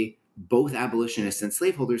consequently, both abolitionists and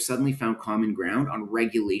slaveholders suddenly found common ground on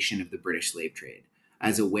regulation of the British slave trade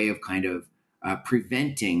as a way of kind of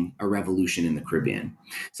preventing a revolution in the Caribbean.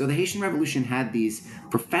 So the Haitian Revolution had these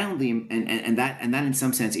profoundly, and that in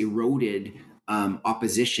some sense eroded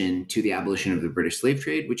opposition to the abolition of the British slave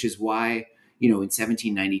trade, which is why, in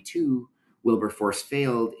 1792, Wilberforce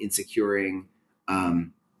failed in securing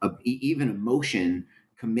even a motion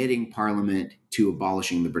committing Parliament to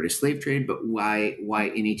abolishing the British slave trade, but why in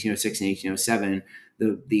 1806 and 1807,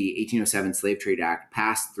 the 1807 Slave Trade Act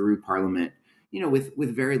passed through Parliament,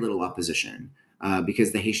 with very little opposition,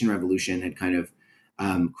 because the Haitian Revolution had kind of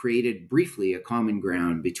created briefly a common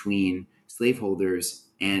ground between slaveholders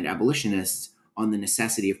and abolitionists on the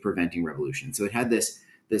necessity of preventing revolution. So it had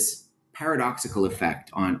this paradoxical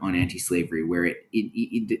effect on anti-slavery, where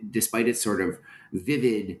it despite its sort of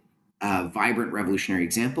vivid, vibrant revolutionary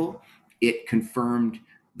example, it confirmed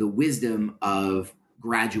the wisdom of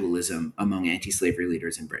gradualism among anti-slavery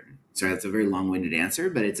leaders in Britain. Sorry, that's a very long-winded answer,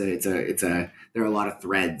 but there are a lot of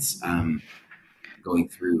threads going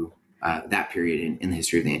through that period in the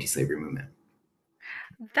history of the anti-slavery movement.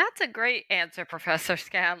 That's a great answer, Professor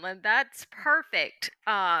Scanlan. That's perfect.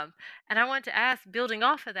 And I want to ask, building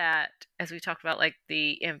off of that, as we talked about, like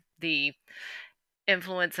the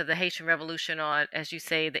influence of the Haitian Revolution on, as you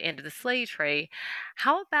say, the end of the slave trade,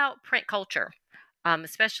 how about print culture?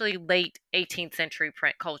 especially late 18th century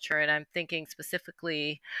print culture. And I'm thinking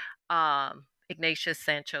specifically Ignatius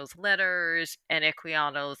Sancho's letters and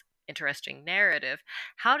Equiano's interesting narrative.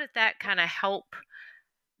 How did that kind of help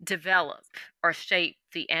develop or shape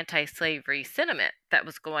the anti-slavery sentiment that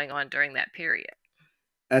was going on during that period?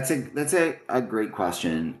 That's a great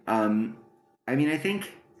question. I mean, I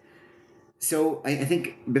think so. I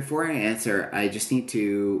think before I answer, I just need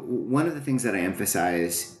to. One of the things that I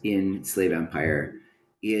emphasize in Slave Empire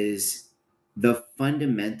is the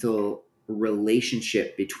fundamental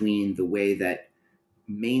relationship between the way that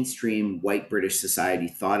mainstream white British society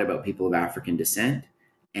thought about people of African descent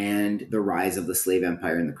and the rise of the slave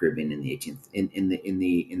empire in the Caribbean in the 18th in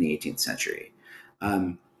the 18th century.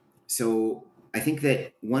 Um, so I think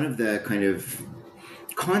that one of the kind of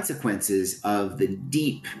consequences of the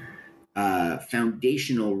deep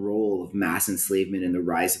foundational role of mass enslavement in the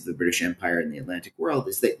rise of the British Empire in the Atlantic world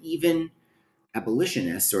is that even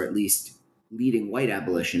abolitionists, or at least leading white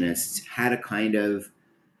abolitionists, had a kind of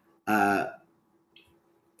uh,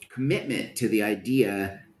 commitment to the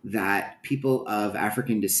idea that people of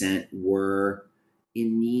African descent were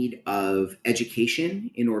in need of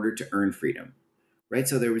education in order to earn freedom. Right.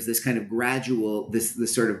 So there was this kind of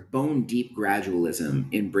this sort of bone deep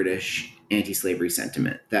gradualism in British anti slavery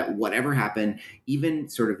sentiment that whatever happened, even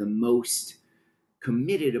sort of the most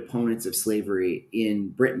committed opponents of slavery in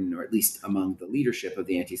Britain, or at least among the leadership of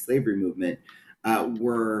the anti slavery movement,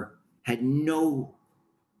 had no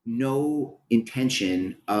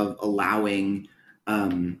intention of allowing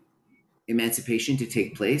emancipation to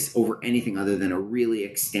take place over anything other than a really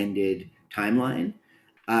extended timeline,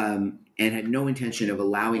 and had no intention of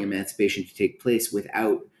allowing emancipation to take place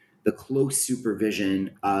without the close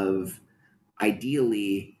supervision of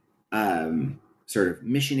ideally sort of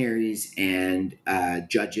missionaries and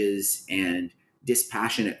judges and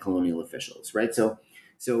dispassionate colonial officials, right?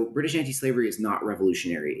 So British anti-slavery is not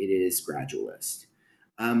revolutionary; it is gradualist.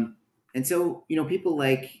 Um, and so, people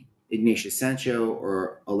like Ignatius Sancho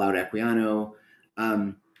or Olaudah Equiano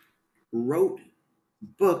um, wrote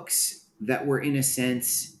books that were, in a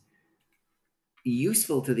sense,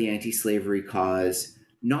 useful to the anti-slavery cause,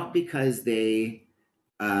 not because they,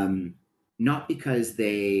 um, not because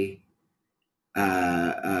they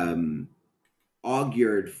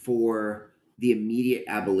augured for the immediate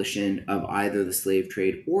abolition of either the slave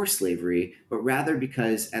trade or slavery, but rather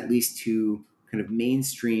because, at least to kind of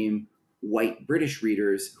mainstream white British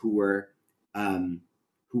readers um,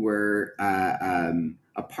 who were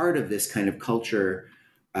a part of this kind of culture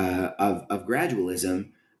of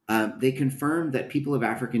gradualism, they confirmed that people of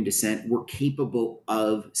African descent were capable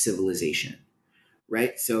of civilization,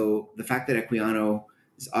 right? So the fact that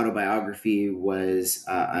Equiano's autobiography was,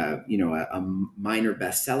 a minor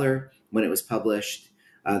bestseller when it was published,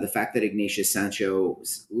 the fact that Ignatius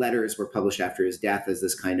Sancho's letters were published after his death as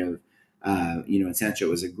this kind of, and Sancho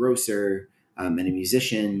was a grocer and a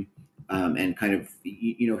musician, and kind of,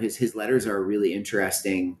 his letters are a really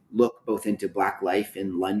interesting look both into Black life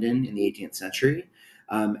in London in the 18th century,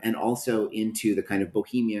 and also into the kind of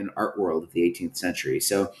bohemian art world of the 18th century.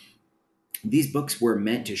 So these books were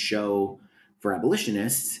meant to show for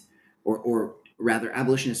abolitionists, or rather,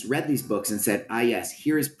 abolitionists read these books and said, yes,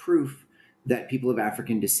 here is proof that people of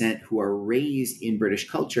African descent who are raised in British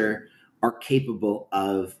culture are capable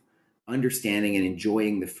of understanding and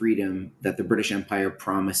enjoying the freedom that the British Empire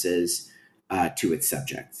promises to its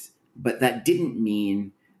subjects. But that didn't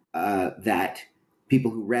mean that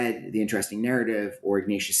people who read the interesting narrative or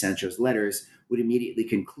Ignatius Sancho's letters would immediately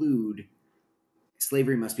conclude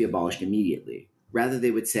slavery must be abolished immediately. Rather,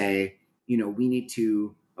 they would say, we need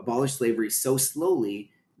to abolish slavery so slowly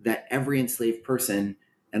that every enslaved person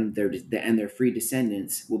and their free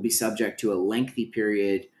descendants will be subject to a lengthy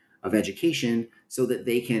period of education so that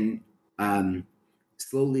they can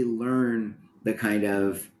slowly learn the kind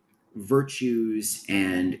of virtues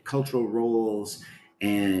and cultural roles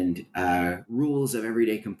and rules of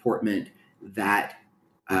everyday comportment that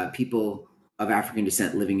people of African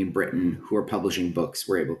descent living in Britain who are publishing books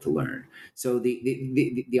were able to learn. So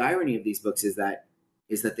the irony of these books is that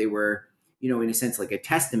they were, in a sense, like a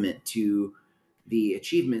testament to the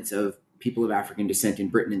achievements of people of African descent in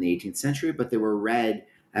Britain in the 18th century, but they were read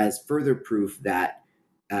as further proof that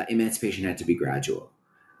emancipation had to be gradual.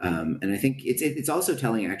 And I think it's also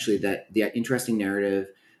telling, actually, that the interesting narrative,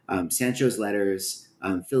 Sancho's letters,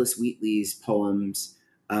 Phyllis Wheatley's poems,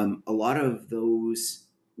 a lot of those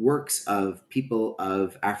works of people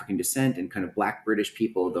of African descent and kind of Black British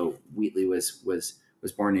people, though Wheatley was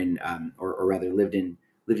born in, or rather lived in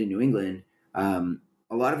New England.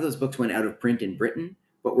 A lot of those books went out of print in Britain,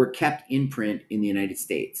 but were kept in print in the United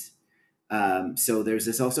States. So there's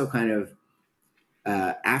this also kind of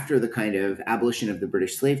after the kind of abolition of the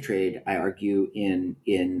British slave trade, I argue in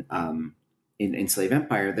slave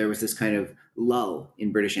empire, there was this kind of lull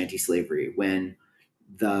in British anti-slavery when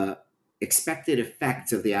the expected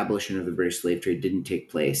effects of the abolition of the British slave trade didn't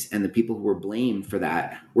take place, and the people who were blamed for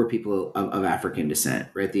that were people of African descent.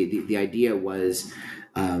 Right? The idea was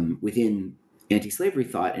within anti-slavery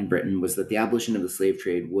thought in Britain was that the abolition of the slave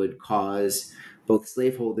trade would cause both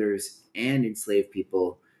slaveholders and enslaved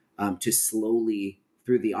people to slowly,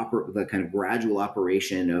 through the kind of gradual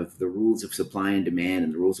operation of the rules of supply and demand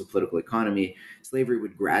and the rules of political economy, slavery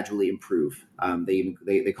would gradually improve.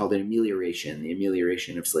 They called it amelioration, the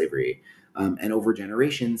amelioration of slavery. And over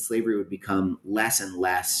generations, slavery would become less and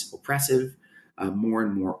less oppressive, more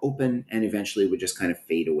and more open, and eventually would just kind of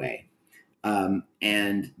fade away.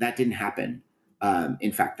 And that didn't happen.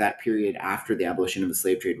 In fact, that period after the abolition of the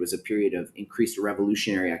slave trade was a period of increased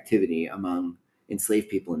revolutionary activity among enslaved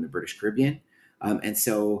people in the British Caribbean. And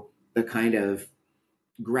so the kind of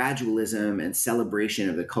gradualism and celebration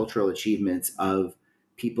of the cultural achievements of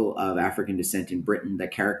people of African descent in Britain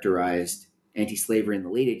that characterized anti-slavery in the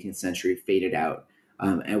late 18th century faded out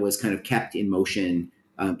and was kind of kept in motion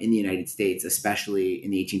in the United States, especially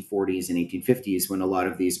in the 1840s and 1850s, when a lot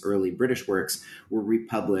of these early British works were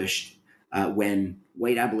republished when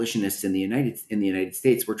white abolitionists in the United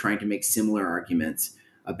States were trying to make similar arguments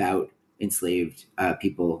about enslaved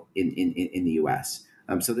people in the U.S.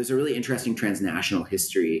 So there's a really interesting transnational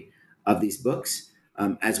history of these books,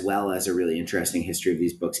 as well as a really interesting history of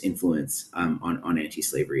these books' influence on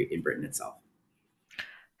anti-slavery in Britain itself.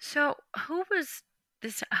 So, who was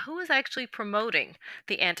actually promoting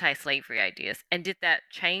the anti-slavery ideas, and did that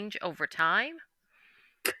change over time?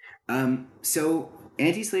 So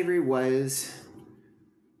anti-slavery was.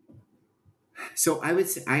 So I would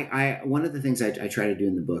say I one of the things I try to do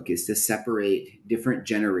in the book is to separate different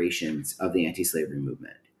generations of the anti-slavery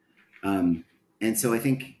movement. And so I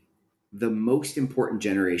think the most important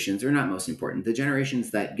generations, or not most important, the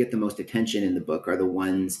generations that get the most attention in the book are the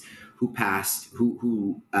ones who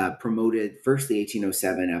promoted first the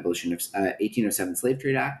 1807 Slave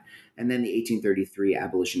Trade Act, and then the 1833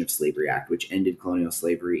 Abolition of Slavery Act, which ended colonial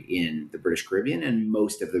slavery in the British Caribbean and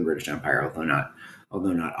most of the British Empire, although not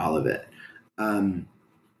all of it. And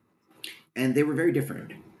they were very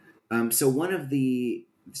different. So the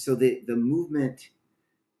movement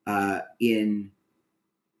in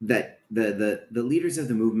that the leaders of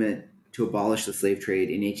the movement to abolish the slave trade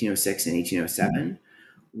in 1806 and 1807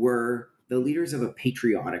 were the leaders of a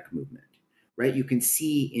patriotic movement, right? You can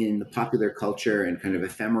see in the popular culture and kind of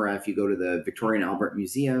ephemera, if you go to the Victorian Albert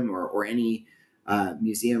Museum or any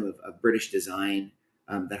museum of British design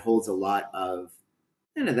that holds a lot of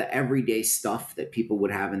kind of the everyday stuff that people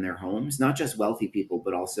would have in their homes, not just wealthy people,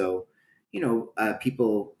 but also,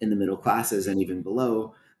 people in the middle classes and even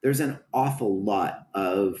below. There's an awful lot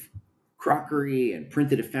of crockery and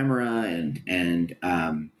printed ephemera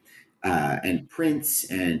and prints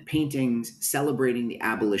and paintings celebrating the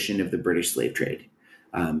abolition of the British slave trade.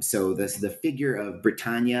 So the figure of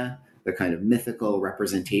Britannia, the kind of mythical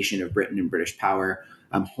representation of Britain and British power,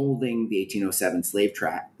 holding the 1807 Slave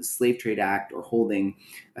Trade Act, or holding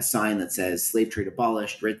a sign that says "Slave Trade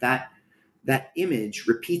Abolished," right? That image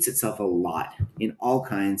repeats itself a lot in all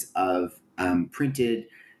kinds of printed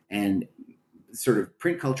and sort of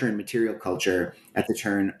print culture and material culture at the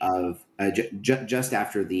turn of just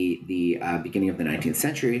after the beginning of the 19th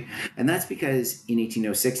century. And that's because in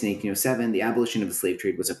 1806 and 1807, the abolition of the slave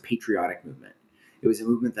trade was a patriotic movement. It was a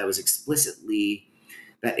movement that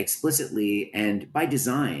explicitly and by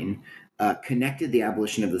design connected the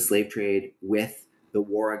abolition of the slave trade with the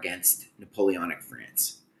war against Napoleonic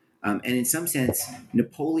France. And in some sense,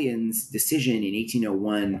 Napoleon's decision in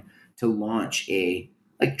 1801 to launch a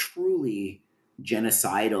truly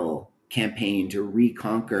genocidal campaign to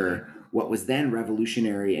reconquer what was then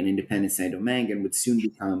revolutionary and independent Saint-Domingue and would soon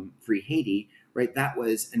become free Haiti, right? That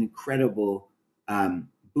was an incredible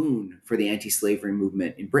boon for the anti-slavery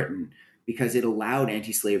movement in Britain, because it allowed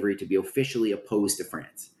anti-slavery to be officially opposed to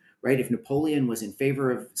France, right? If Napoleon was in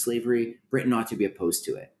favor of slavery, Britain ought to be opposed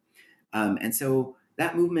to it. And so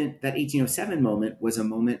that movement, that 1807 moment, was a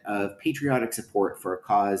moment of patriotic support for a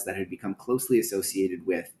cause that had become closely associated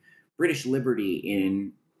with British liberty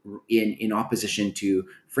in opposition to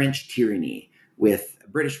French tyranny, with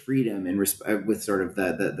British freedom and with sort of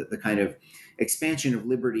the kind of expansion of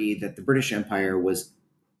liberty that the British Empire was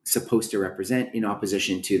supposed to represent, in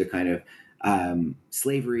opposition to the kind of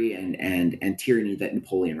slavery and tyranny that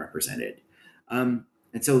Napoleon represented. And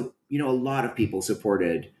so, a lot of people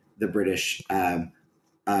supported the British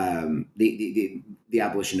the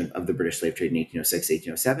abolition of the British slave trade in 1806,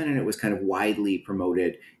 1807, and it was kind of widely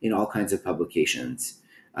promoted in all kinds of publications.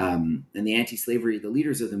 And the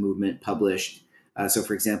leaders of the movement published, so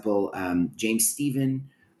for example, James Stephen,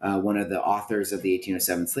 one of the authors of the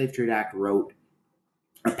 1807 Slave Trade Act, wrote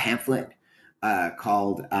a pamphlet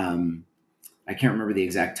called, I can't remember the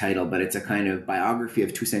exact title, but it's a kind of biography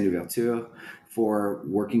of Toussaint Louverture for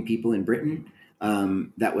working people in Britain.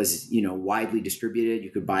 That was, widely distributed.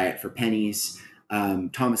 You could buy it for pennies.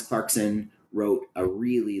 Thomas Clarkson wrote a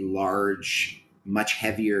really large, much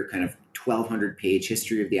heavier kind of 1,200-page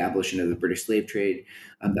history of the abolition of the British slave trade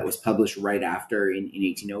that was published right after in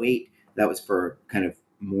 1808. That was for kind of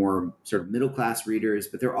more sort of middle-class readers,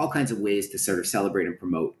 but there are all kinds of ways to sort of celebrate and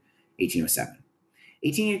promote 1807.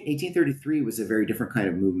 1833 was a very different kind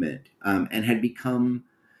of movement and had become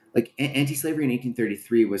like anti-slavery in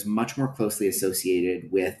 1833 was much more closely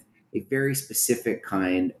associated with a very specific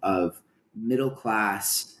kind of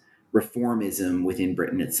middle-class reformism within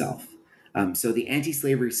Britain itself. So the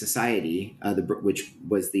Anti-Slavery Society, which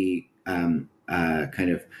was the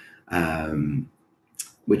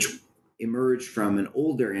which emerged from an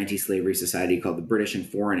older anti-slavery society called the British and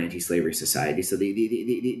Foreign Anti-Slavery Society. So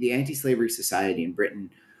the Anti-Slavery Society in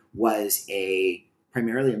Britain was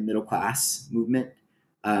primarily a middle-class movement.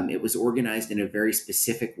 It was organized in a very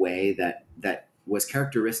specific way that was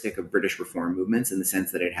characteristic of British reform movements in the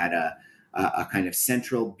sense that it had a kind of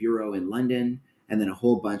central bureau in London and then a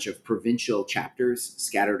whole bunch of provincial chapters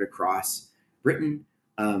scattered across Britain.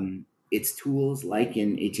 Its tools, like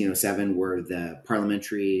in 1807, were the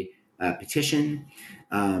parliamentary petition,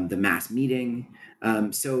 the mass meeting.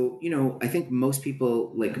 I think most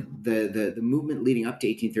people, like the movement leading up to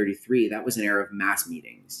 1833, that was an era of mass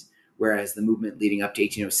meetings, whereas the movement leading up to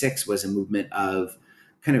 1806 was a movement of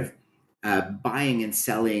kind of buying and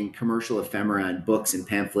selling commercial ephemera and books and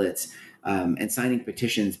pamphlets and signing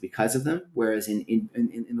petitions because of them. Whereas in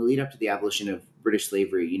the lead up to the abolition of British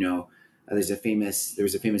slavery, there was a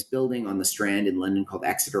famous building on the Strand in London called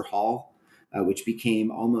Exeter Hall, which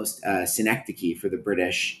became almost a synecdoche for the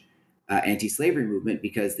British anti-slavery movement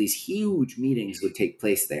because these huge meetings would take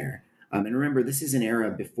place there. And remember, this is an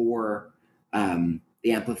era before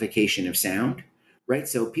the amplification of sound, right?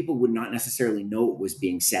 So people would not necessarily know what was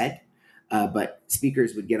being said, but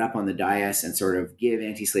speakers would get up on the dais and sort of give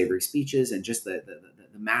anti-slavery speeches, and just the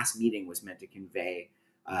mass meeting was meant to convey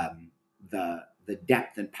the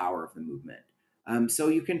depth and power of the movement. So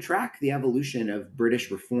you can track the evolution of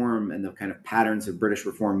British reform and the kind of patterns of British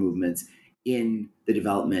reform movements in the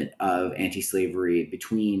development of anti-slavery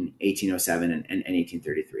between 1807 and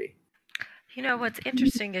 1833. What's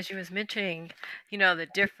interesting is you was mentioning, the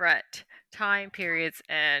different time periods,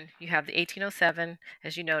 and you have the 1807,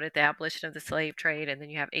 as you noted, the abolition of the slave trade, and then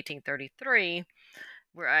you have 1833.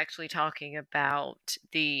 We're actually talking about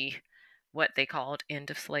what they called end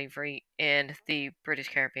of slavery in the British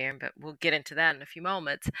Caribbean, but we'll get into that in a few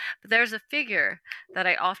moments. But there's a figure that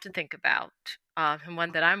I often think about, and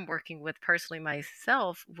one that I'm working with personally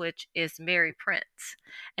myself, which is Mary Prince,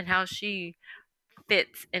 and how she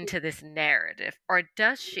fits into this narrative, or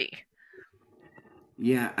does she?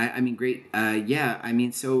 Yeah, I mean, great.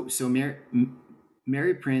 So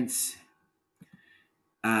Mary Prince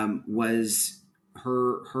was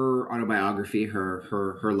her autobiography,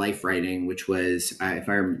 her life writing, which was, if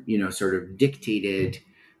I sort of dictated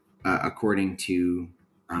according to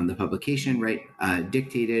the publication, right?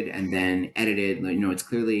 Dictated and then edited. It's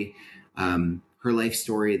clearly her life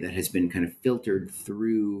story that has been kind of filtered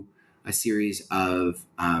through a series of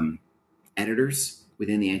editors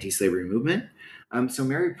within the anti-slavery movement. So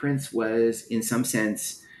Mary Prince was, in some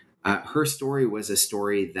sense, her story was a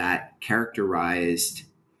story that characterized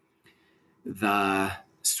the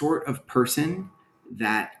sort of person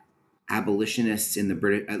that abolitionists in the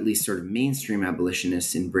British, at least sort of mainstream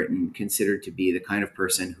abolitionists in Britain, considered to be the kind of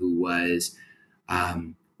person who was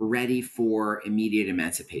ready for immediate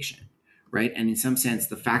emancipation, right? And in some sense,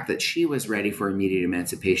 the fact that she was ready for immediate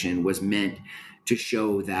emancipation was meant to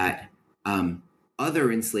show that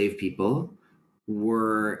other enslaved people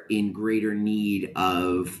were in greater need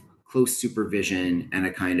of close supervision and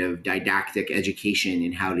a kind of didactic education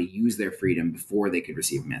in how to use their freedom before they could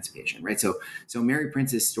receive emancipation, right? So Mary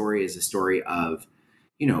Prince's story is a story of,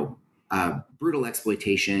 brutal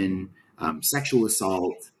exploitation, sexual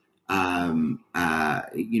assault, the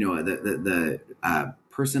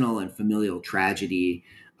personal and familial tragedy.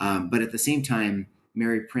 But at the same time,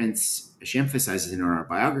 Mary Prince, she emphasizes in her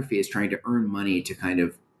biography, is trying to earn money to kind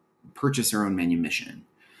of purchase her own manumission.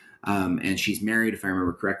 And she's married, if I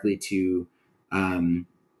remember correctly, to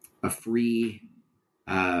a free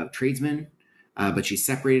tradesman but she's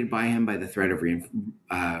separated by him by the threat of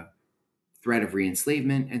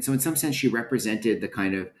re-enslavement. And so in some sense, she represented the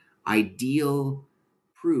kind of ideal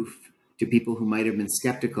proof to people who might have been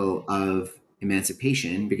skeptical of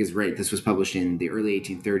emancipation, because this was published in the early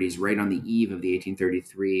 1830s, right on the eve of the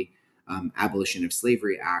 1833 Abolition of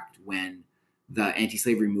Slavery Act, when the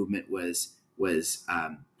anti-slavery movement was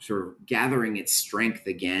sort of gathering its strength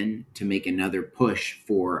again to make another push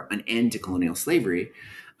for an end to colonial slavery.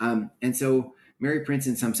 And so Mary Prince,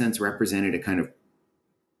 in some sense, represented a kind of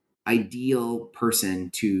ideal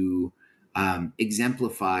person to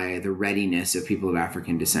exemplify the readiness of people of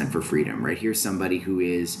African descent for freedom, right? Here's somebody who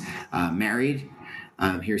is married.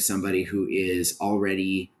 Here's somebody who is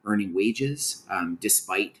already earning wages,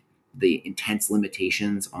 despite the intense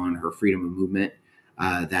limitations on her freedom of movement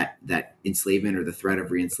that enslavement or the threat of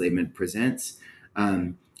re-enslavement presents.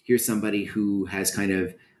 Here's somebody who has kind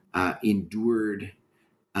of endured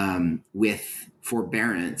with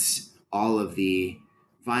forbearance all of the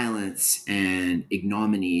violence and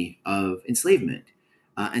ignominy of enslavement.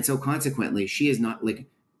 And so consequently, she is not like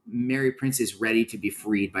Mary Prince is ready to be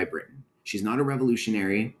freed by Britain. She's not a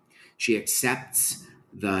revolutionary. She accepts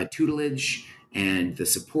the tutelage and the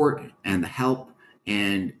support and the help,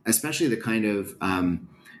 and especially the kind of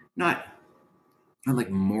not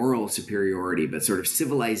like moral superiority, but sort of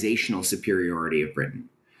civilizational superiority of Britain.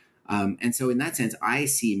 And so in that sense, I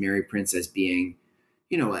see Mary Prince as being,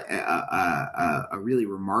 a really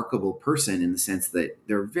remarkable person, in the sense that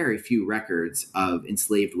there are very few records of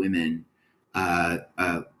enslaved women's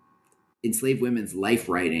life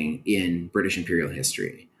writing in British imperial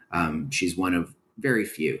history. She's one of very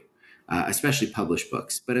few, especially published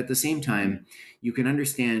books. But at the same time, you can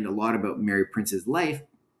understand a lot about Mary Prince's life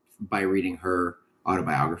by reading her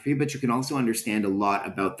autobiography, but you can also understand a lot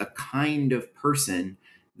about the kind of person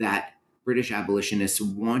that British abolitionists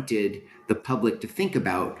wanted the public to think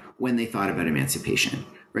about when they thought about emancipation,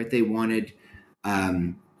 right? They wanted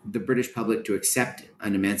the British public to accept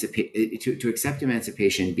to accept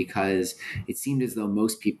emancipation, because it seemed as though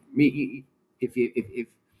most people, if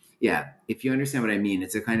you understand what I mean,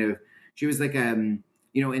 it's a kind of, she was like in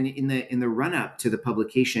the run up to the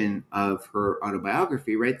publication of her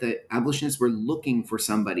autobiography, right, the abolitionists were looking for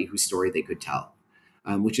somebody whose story they could tell,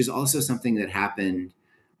 which is also something that happened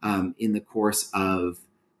in the course of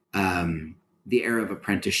the era of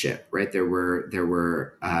apprenticeship, right? There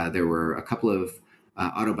were a couple of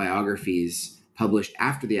autobiographies published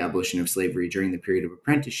after the abolition of slavery during the period of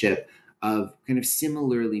apprenticeship of kind of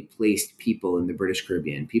similarly placed people in the British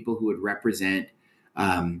Caribbean, people who would represent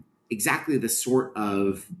exactly the sort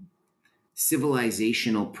of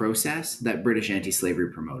civilizational process that British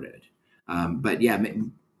anti-slavery promoted. But yeah,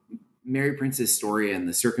 Mary Prince's story and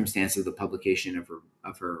the circumstance of the publication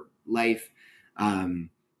of her life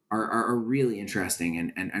are really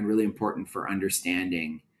interesting and really important for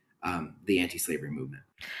understanding the anti-slavery movement.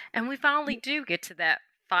 And we finally do get to that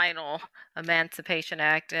final Emancipation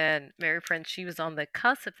Act, and Mary Prince, she was on the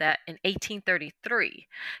cusp of that in 1833.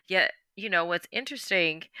 Yet, what's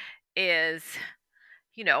interesting is,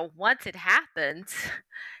 once it happens,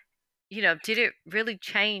 did it really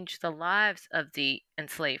change the lives of the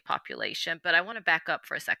enslaved population? But I want to back up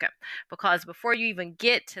for a second, because before you even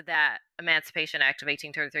get to that Emancipation Act of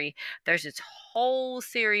 1833, there's this whole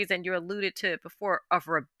series, and you alluded to it before, of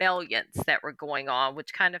rebellions that were going on,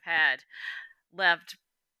 which kind of had left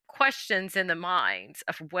questions in the minds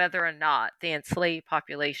of whether or not the enslaved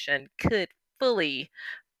population could fully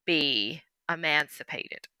be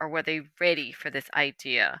emancipated, or were they ready for this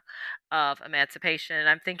idea of emancipation. And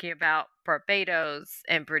I'm thinking about Barbados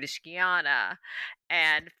and British Guiana.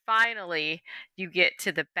 And finally, you get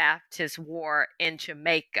to the Baptist War in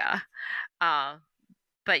Jamaica. Uh,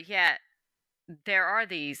 but yet, there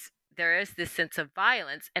is this sense of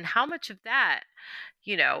violence. And how much of that,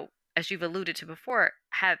 as you've alluded to before,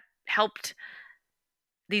 have helped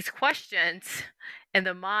these questions in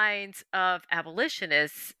the minds of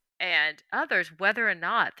abolitionists and others, whether or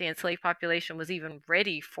not the enslaved population was even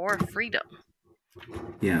ready for freedom.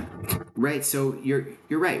 Yeah, right. So you're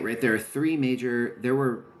right. Right, there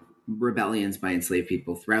were rebellions by enslaved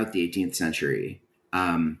people throughout the 18th century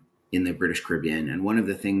in the British Caribbean, and one of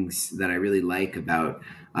the things that I really like about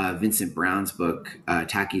Vincent Brown's book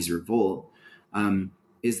Tacky's Revolt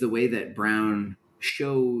is the way that Brown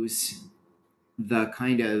shows the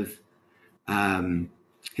kind of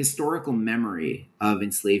historical memory of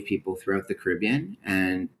enslaved people throughout the Caribbean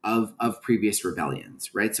and of previous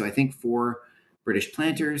rebellions, right? So I think for British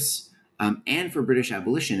planters and for British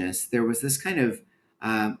abolitionists, there was this kind of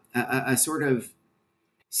a sort of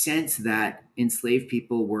sense that enslaved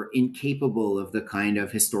people were incapable of the kind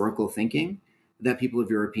of historical thinking that people of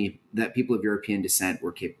European descent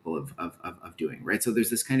were capable of doing, right? So there's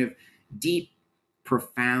this kind of deep,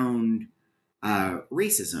 profound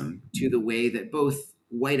racism to the way that both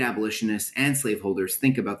white abolitionists and slaveholders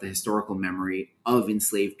think about the historical memory of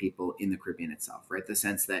enslaved people in the Caribbean itself, right? The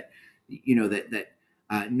sense that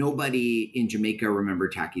nobody in Jamaica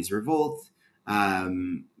remembered Tacky's revolt.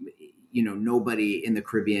 Nobody in the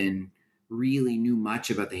Caribbean really knew much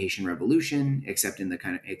about the Haitian Revolution, except in a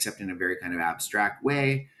very kind of abstract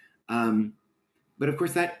way. But of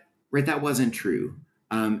course, that wasn't true.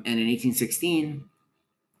 And in 1816,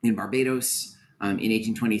 in Barbados, in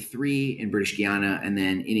 1823 in British Guiana, and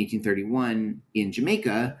then in 1831 in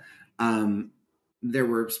Jamaica, there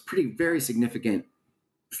were very significant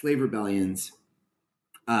slave rebellions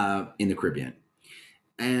in the Caribbean.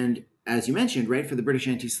 And as you mentioned, right, for the British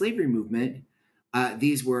anti-slavery movement,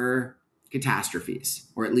 these were catastrophes,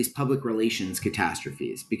 or at least public relations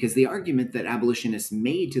catastrophes, because the argument that abolitionists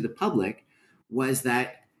made to the public was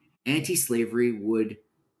that anti-slavery would,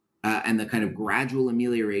 and the kind of gradual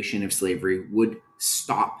amelioration of slavery would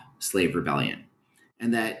stop slave rebellion,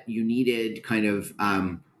 and that you needed kind of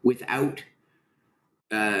without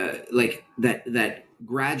that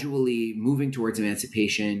gradually moving towards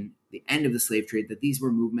emancipation, the end of the slave trade, that these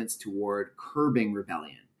were movements toward curbing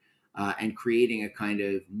rebellion and creating a kind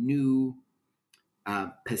of new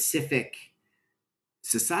Pacific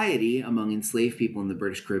society among enslaved people in the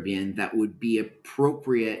British Caribbean that would be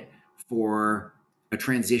appropriate for a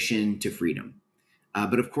transition to freedom.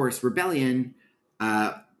 But of course, rebellion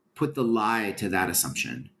put the lie to that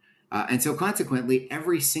assumption. And so consequently,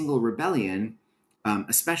 every single rebellion,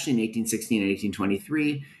 especially in 1816 and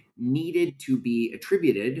 1823, needed to be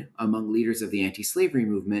attributed among leaders of the anti-slavery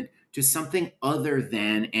movement to something other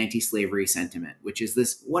than anti-slavery sentiment, which is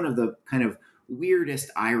this one of the kind of weirdest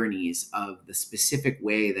ironies of the specific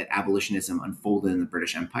way that abolitionism unfolded in the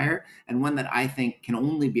British Empire, and one that I think can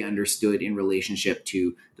only be understood in relationship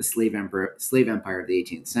to the slave empire of the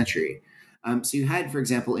 18th century. So you had, for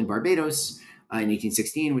example, in Barbados in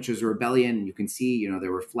 1816, which was a rebellion, you can see,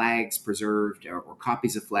 there were flags preserved or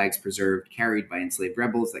copies of flags preserved carried by enslaved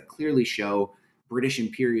rebels that clearly show British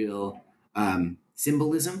imperial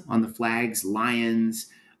symbolism on the flags, lions,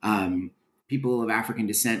 people of African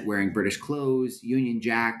descent wearing British clothes, Union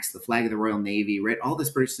Jacks, the flag of the Royal Navy, right? All this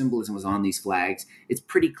British symbolism was on these flags. It's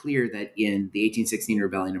pretty clear that in the 1816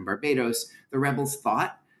 rebellion in Barbados, the rebels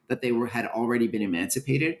thought that they had already been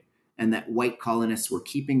emancipated and that white colonists were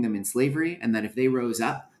keeping them in slavery, and that if they rose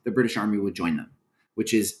up, the British Army would join them,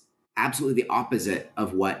 which is absolutely the opposite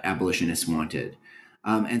of what abolitionists wanted.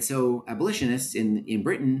 And so abolitionists in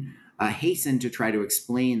Britain hastened to try to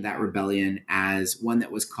explain that rebellion as one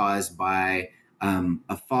that was caused by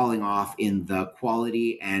a falling off in the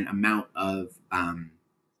quality and amount of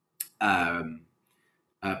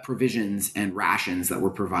provisions and rations that were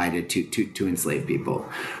provided to enslaved people,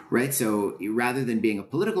 right? So rather than being a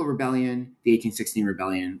political rebellion, the 1816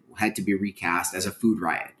 rebellion had to be recast as a food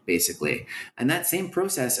riot, basically. And that same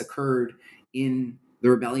process occurred in the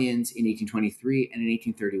rebellions in 1823 and in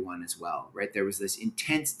 1831 as well, right? There was this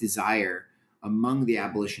intense desire among the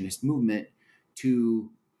abolitionist movement to,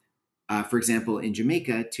 for example, in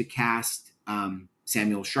Jamaica, to cast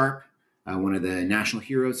Samuel Sharp, one of the national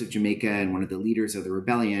heroes of Jamaica and one of the leaders of the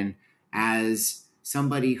rebellion, as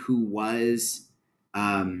somebody who was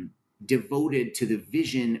devoted to the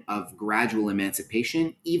vision of gradual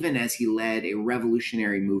emancipation, even as he led a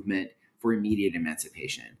revolutionary movement for immediate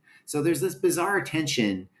emancipation. So there's this bizarre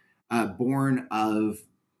tension born of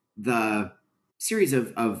the series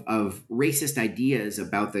of racist ideas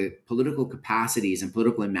about the political capacities and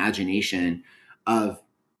political imagination of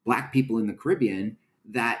Black people in the Caribbean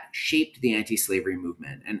that shaped the anti-slavery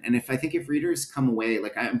movement. And if readers come away,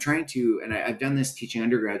 like I'm trying to, and I've done this teaching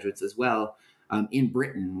undergraduates as well, in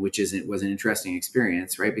Britain, which was an interesting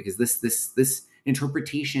experience, right? Because this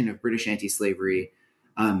interpretation of British anti-slavery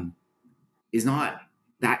is not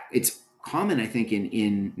that, it's common, I think,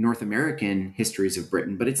 in North American histories of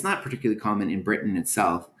Britain, but it's not particularly common in Britain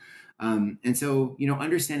itself. And so,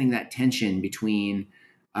 understanding that tension between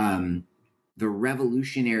the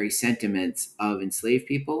revolutionary sentiments of enslaved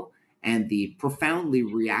people and the profoundly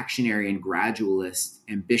reactionary and gradualist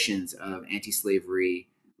ambitions of anti-slavery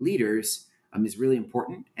leaders is really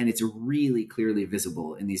important. And it's really clearly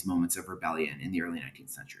visible in these moments of rebellion in the early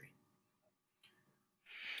 19th century.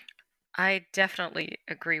 I definitely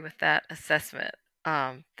agree with that assessment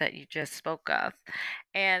that you just spoke of.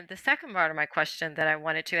 And the second part of my question that I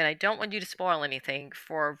wanted to, and I don't want you to spoil anything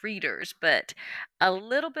for readers, but a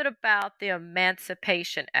little bit about the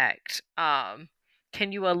Emancipation Act.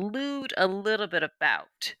 Can you allude a little bit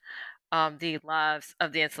about the lives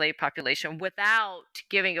of the enslaved population without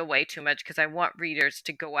giving away too much, because I want readers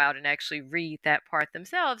to go out and actually read that part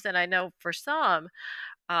themselves. And I know for some,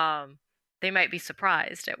 um, they might be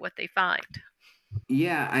surprised at what they find.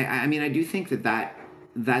 Yeah, I mean, I do think that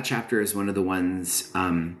chapter is one of the ones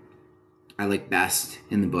I like best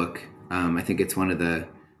in the book. I think it's one of the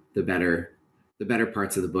better the better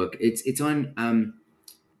parts of the book. It's on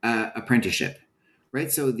apprenticeship,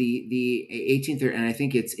 right? So the 1830, and I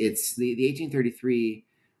think it's the 1833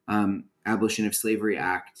 Abolition of Slavery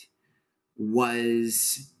Act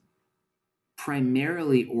was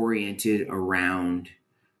primarily oriented around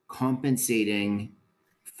compensating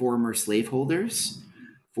former slaveholders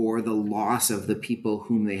for the loss of the people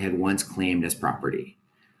whom they had once claimed as property.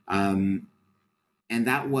 Um, and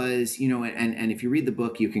that was, and if you read the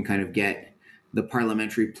book, you can kind of get the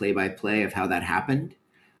parliamentary play-by-play of how that happened.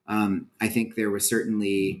 I think there were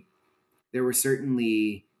certainly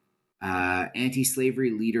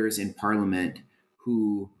anti-slavery leaders in Parliament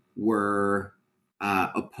who were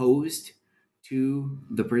opposed to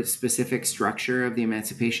the specific structure of the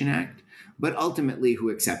Emancipation Act, but ultimately who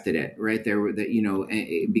accepted it. Right there, were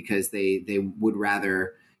because they would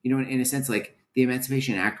rather, in a sense, like the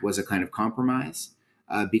Emancipation Act was a kind of compromise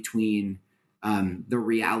between the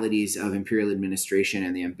realities of imperial administration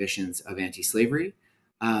and the ambitions of anti-slavery.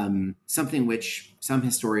 Something which some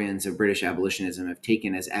historians of British abolitionism have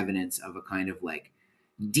taken as evidence of a kind of like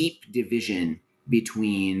deep division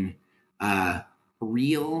between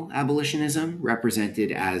real abolitionism,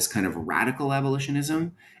 represented as kind of radical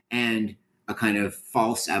abolitionism, and a kind of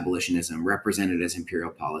false abolitionism, represented as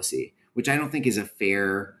imperial policy, which I don't think is a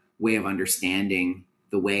fair way of understanding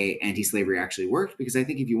the way anti-slavery actually worked. Because I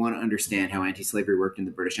think if you want to understand how anti-slavery worked in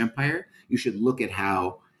the British Empire, you should look at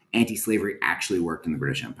how anti-slavery actually worked in the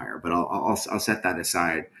British Empire. But I'll set that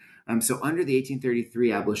aside. So under the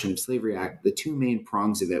 1833 Abolition of Slavery Act, the two main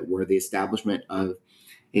prongs of it were the establishment of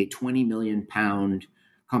a £20 million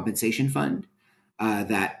compensation fund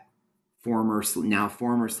that now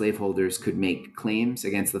former slaveholders could make claims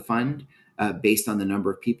against the fund based on the number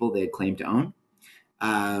of people they had claimed to own,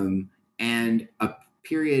 and a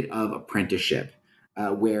period of apprenticeship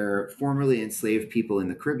where formerly enslaved people in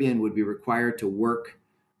the Caribbean would be required to work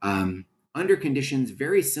under conditions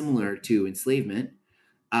very similar to enslavement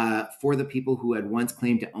for the people who had once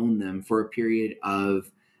claimed to own them for a period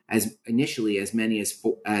of initially as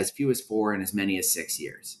few as 4 and as many as 6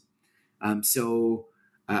 years. So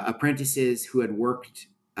apprentices who had worked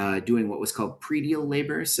doing what was called predial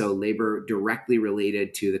labor, so labor directly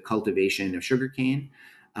related to the cultivation of sugarcane,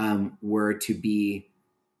 were to be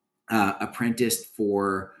apprenticed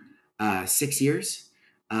for 6 years.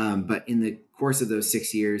 But in the course of those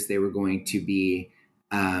 6 years, they were going to be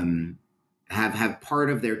have part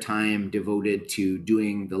of their time devoted to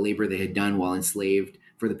doing the labor they had done while enslaved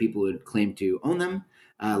for the people who had claimed to own them,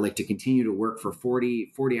 like to continue to work for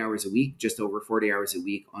 40 hours a week, just over 40 hours a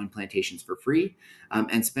week on plantations for free,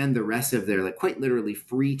 and spend the rest of their quite literally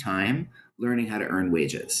free time learning how to earn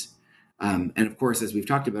wages. And of course, as we've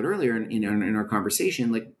talked about earlier in our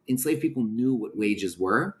conversation, enslaved people knew what wages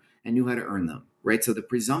were and knew how to earn them, right? So the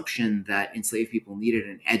presumption that enslaved people needed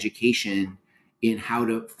an education in how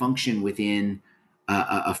to function within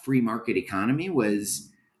a free market economy was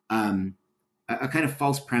a kind of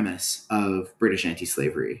false premise of British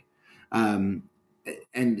anti-slavery. And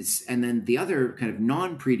then the other kind of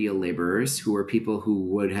non-predial laborers, who were people who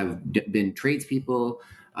would have been tradespeople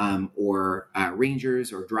or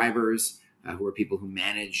rangers or drivers, who were people who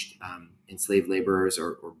managed enslaved laborers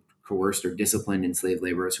or coerced or disciplined enslaved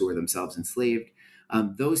laborers who were themselves enslaved.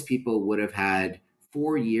 Those people would have had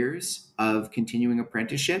 4 years of continuing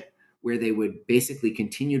apprenticeship where they would basically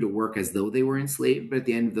continue to work as though they were enslaved, but at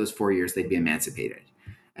the end of those 4 years, they'd be emancipated.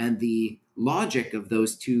 And the logic of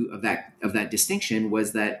those two of that distinction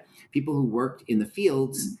was that people who worked in the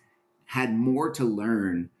fields had more to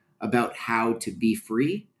learn about how to be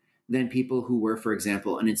free than people who were, for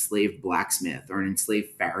example, an enslaved blacksmith or an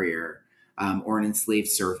enslaved farrier or an enslaved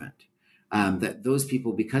servant. That those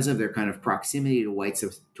people, because of their kind of proximity to white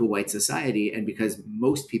society, and because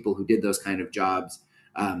most people who did those kind of jobs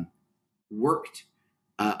worked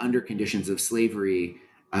under conditions of slavery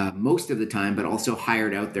most of the time, but also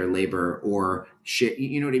hired out their labor or shit.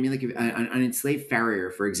 You know what I mean? Like if an enslaved farrier,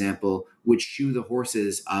 for example, would shoe the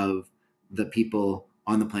horses of the people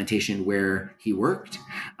on the plantation where he worked,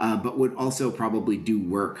 but would also probably do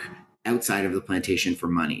work outside of the plantation for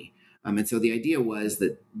money. And so the idea was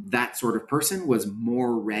that sort of person was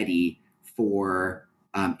more ready for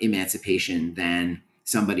emancipation than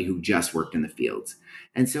somebody who just worked in the fields.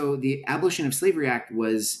 And so the Abolition of Slavery Act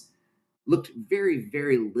was looked very,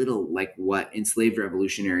 very little like what enslaved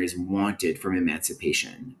revolutionaries wanted from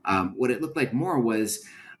emancipation. What it looked like more was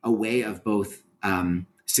a way of both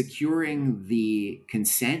securing the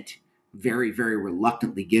consent, very, very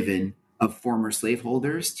reluctantly given, of former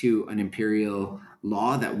slaveholders to an imperial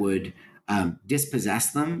law that would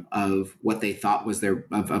dispossess them of what they thought was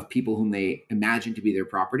of people whom they imagined to be their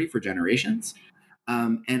property for generations,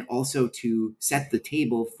 and also to set the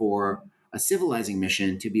table for a civilizing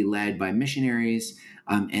mission to be led by missionaries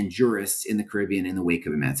and jurists in the Caribbean in the wake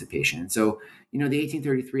of emancipation. So, the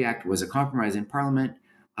 1833 Act was a compromise in Parliament,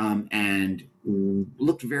 and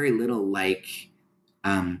looked very little like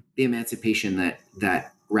the emancipation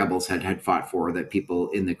that rebels had fought for, that people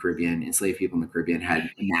in the Caribbean, enslaved people in the Caribbean, had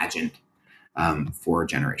imagined for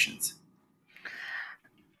generations.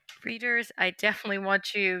 Readers, I definitely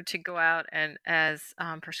want you to go out and, as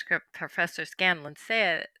Professor Scanlan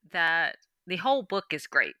said, that the whole book is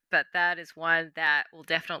great, but that is one that will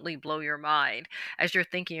definitely blow your mind as you're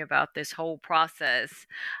thinking about this whole process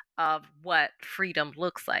of what freedom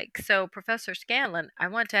looks like. So, Professor Scanlan, I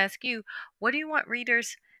want to ask you, what do you want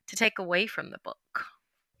readers to take away from the book?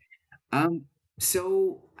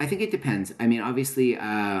 So I think it depends. I mean, obviously,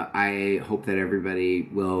 I hope that everybody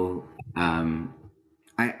will.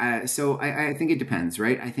 I think it depends,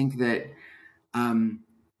 right? I think that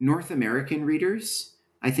North American readers,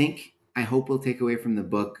 I hope will take away from the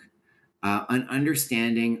book an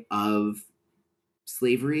understanding of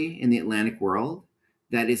slavery in the Atlantic world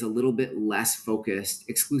that is a little bit less focused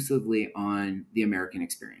exclusively on the American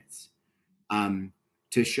experience.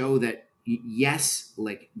 To show that yes,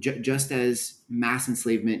 like just as mass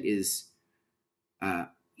enslavement is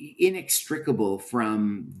inextricable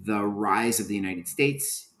from the rise of the United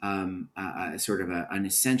States, sort of an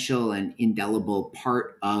essential and indelible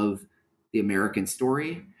part of the American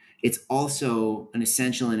story. It's also an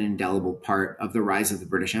essential and indelible part of the rise of the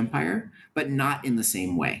British Empire, but not in the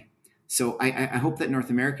same way. So I hope that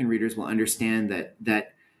North American readers will understand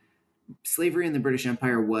that slavery in the British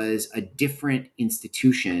Empire was a different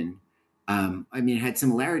institution. It had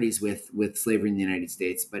similarities with slavery in the United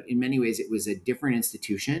States, but in many ways it was a different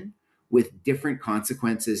institution with different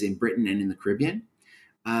consequences in Britain and in the Caribbean,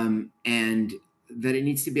 and that it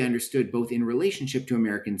needs to be understood both in relationship to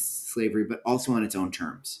American slavery, but also on its own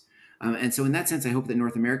terms. And so, in that sense, I hope that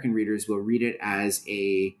North American readers will read it as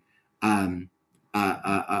a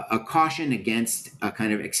caution against a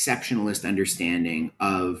kind of exceptionalist understanding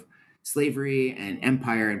of slavery and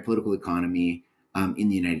empire and political economy in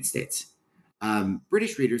the United States.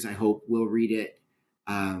 British readers, I hope, will read it.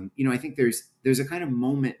 I think there's a kind of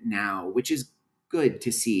moment now, which is good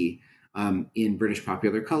to see in British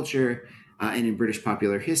popular culture and in British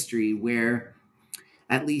popular history, where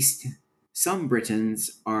at least some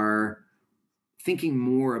Britons are thinking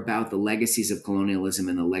more about the legacies of colonialism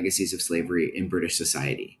and the legacies of slavery in British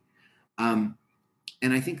society. And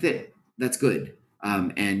I think that that's good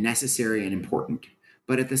and necessary and important.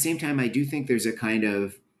 But at the same time, I do think there's a kind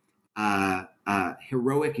of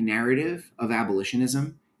heroic narrative of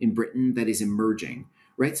abolitionism in Britain that is emerging,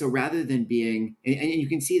 right? So rather than being, and you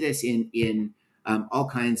can see this in all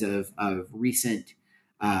kinds of recent,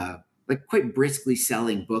 like quite briskly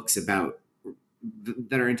selling books about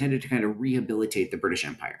that are intended to kind of rehabilitate the British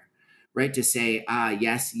Empire, right? To say,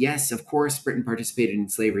 yes, of course, Britain participated in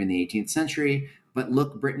slavery in the 18th century, but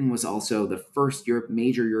look, Britain was also the first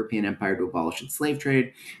major European empire to abolish its slave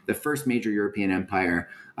trade, the first major European empire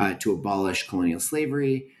to abolish colonial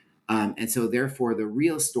slavery. And so therefore, the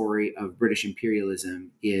real story of British imperialism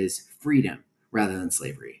is freedom rather than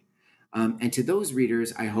slavery. And to those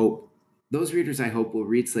readers, I hope will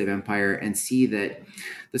read Slave Empire and see that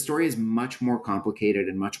the story is much more complicated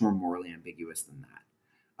and much more morally ambiguous than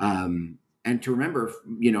that. And to remember,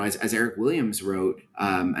 as Eric Williams wrote,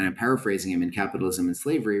 and I'm paraphrasing him in Capitalism and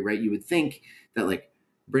Slavery, right? You would think that like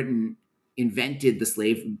Britain invented the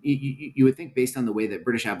slave. You would think, based on the way that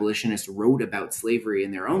British abolitionists wrote about slavery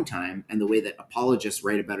in their own time and the way that apologists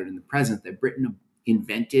write about it in the present, that Britain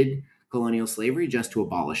invented colonial slavery just to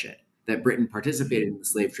abolish it. That Britain participated in the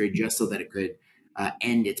slave trade just so that it could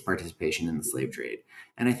end its participation in the slave trade.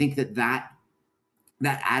 And I think that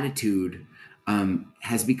attitude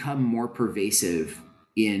has become more pervasive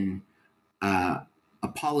in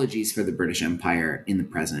apologies for the British Empire in the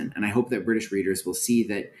present. And I hope that British readers will see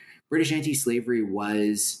that British anti-slavery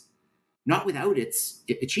was not without its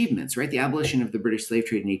achievements, right? The abolition of the British slave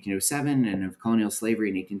trade in 1807 and of colonial slavery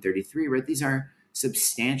in 1833, right? These are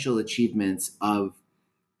substantial achievements of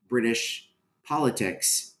British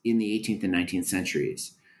politics in the 18th and 19th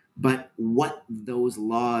centuries. But what those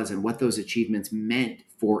laws and what those achievements meant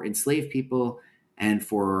for enslaved people and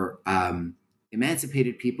for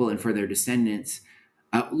emancipated people and for their descendants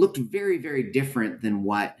looked very, very different than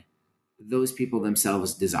what those people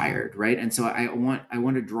themselves desired, right? And so I want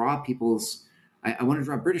to draw I want to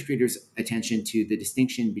draw British readers' attention to the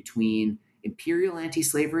distinction between imperial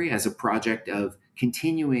anti-slavery as a project of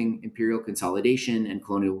continuing imperial consolidation and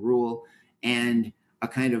colonial rule, and a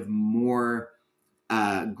kind of more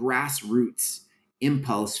grassroots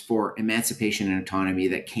impulse for emancipation and autonomy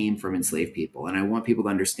that came from enslaved people. And I want people to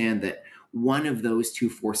understand that one of those two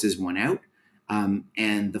forces won out.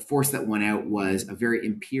 And the force that won out was a very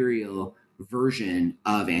imperial version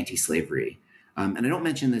of anti-slavery. And I don't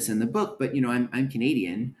mention this in the book, but I'm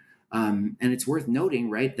Canadian, and it's worth noting,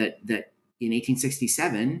 right, that in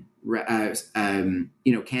 1867,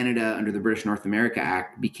 Canada under the British North America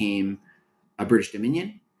Act became a British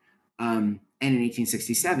Dominion. And in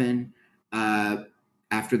 1867,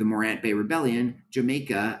 after the Morant Bay Rebellion,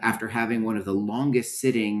 Jamaica, after having one of the longest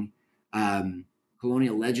sitting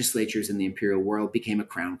colonial legislatures in the imperial world, became a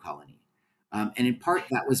crown colony. And in part,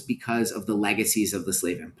 that was because of the legacies of the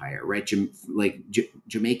slave empire, right?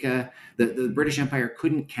 Jamaica, the British Empire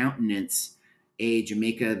couldn't countenance a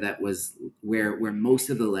Jamaica that was where most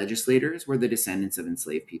of the legislators were the descendants of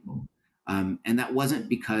enslaved people. And that was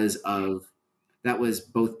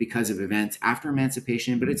both because of events after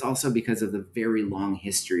emancipation, but it's also because of the very long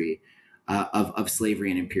history of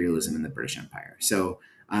slavery and imperialism in the British Empire. So,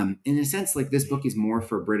 in a sense, like, this book is more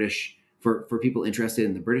for people interested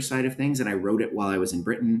in the British side of things, and I wrote it while I was in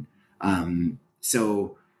Britain.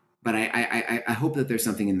 But I hope that there's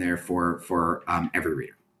something in there for every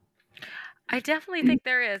reader. I definitely think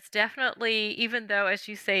there is. Definitely, even though, as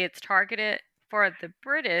you say, it's targeted for the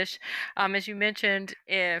British, as you mentioned,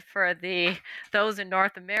 for those in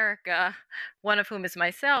North America, one of whom is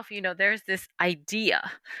myself, there's this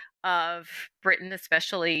idea of Britain,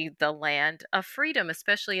 especially the land of freedom,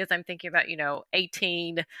 especially as I'm thinking about,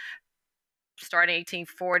 starting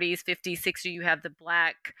 1840s, 50s, 60s, you have the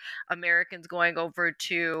Black Americans going over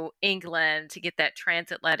to England to get that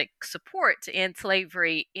transatlantic support to end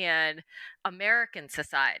slavery in American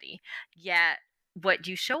society. Yet, what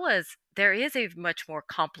you show us, there is a much more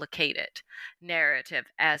complicated narrative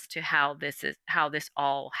as to how this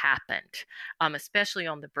all happened, especially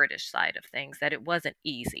on the British side of things. That it wasn't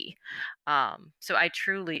easy. So I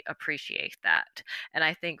truly appreciate that, and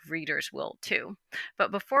I think readers will too.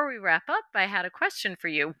 But before we wrap up, I had a question for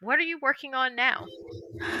you. What are you working on now?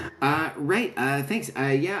 Right. Thanks.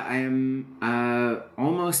 Yeah, I am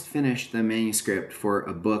almost finished the manuscript for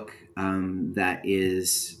a book that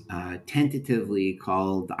is tentatively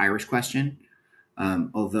called The Irish Question.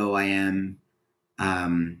 Although I am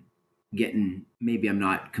maybe I'm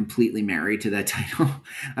not completely married to that title,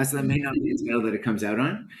 so that may not be the title that it comes out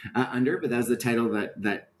on under. But that was the title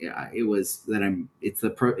that it was that I'm. It's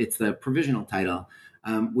the provisional title,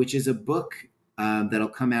 which is a book that'll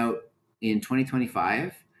come out in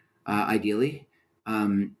 2025, ideally,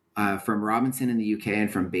 from Robinson in the UK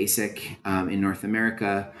and from Basic in North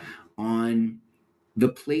America, on the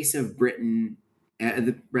place of Britain,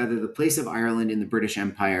 the place of Ireland in the British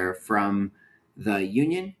Empire from the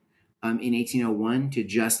Union in 1801 to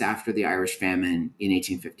just after the Irish famine in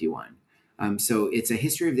 1851. So it's a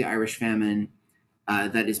history of the Irish famine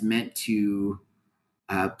that is meant to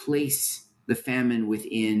place the famine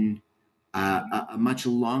within a much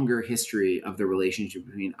longer history of the relationship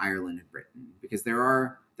between Ireland and Britain, because there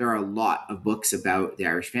are a lot of books about the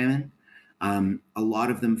Irish famine. A lot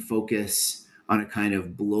of them focus on a kind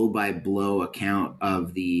of blow by blow account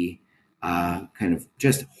of the kind of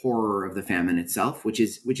just horror of the famine itself, which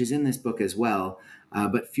is in this book as well.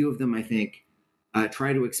 But few of them, I think,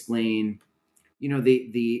 try to explain,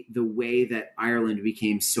 the way that Ireland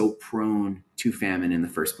became so prone to famine in the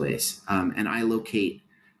first place. And I locate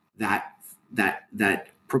that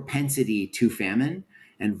propensity to famine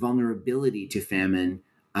and vulnerability to famine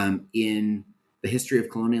in the history of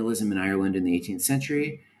colonialism in Ireland in the 18th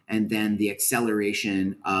century, and then the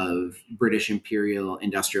acceleration of British imperial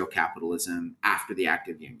industrial capitalism after the Act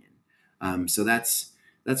of Union. So that's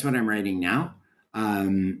what I'm writing now.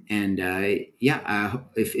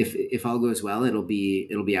 If all goes well, it'll be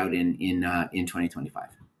out in 2025.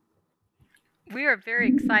 We are very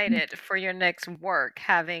excited for your next work,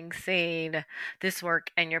 having seen this work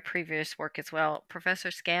and your previous work as well. Professor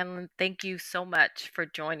Scanlan, thank you so much for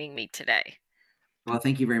joining me today. Well,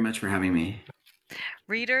 thank you very much for having me.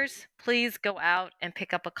 Readers, please go out and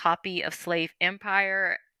pick up a copy of Slave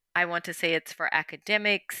Empire I want to say it's for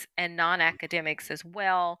academics and non-academics as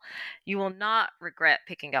well. You will not regret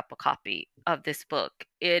picking up a copy of this book.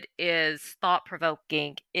 It is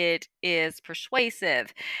thought-provoking. It is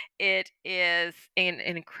persuasive. It is an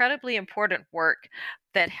incredibly important work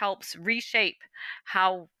that helps reshape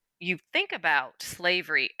how you think about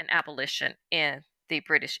slavery and abolition in the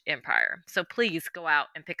British Empire. So please go out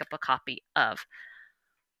and pick up a copy of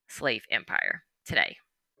Slave Empire today.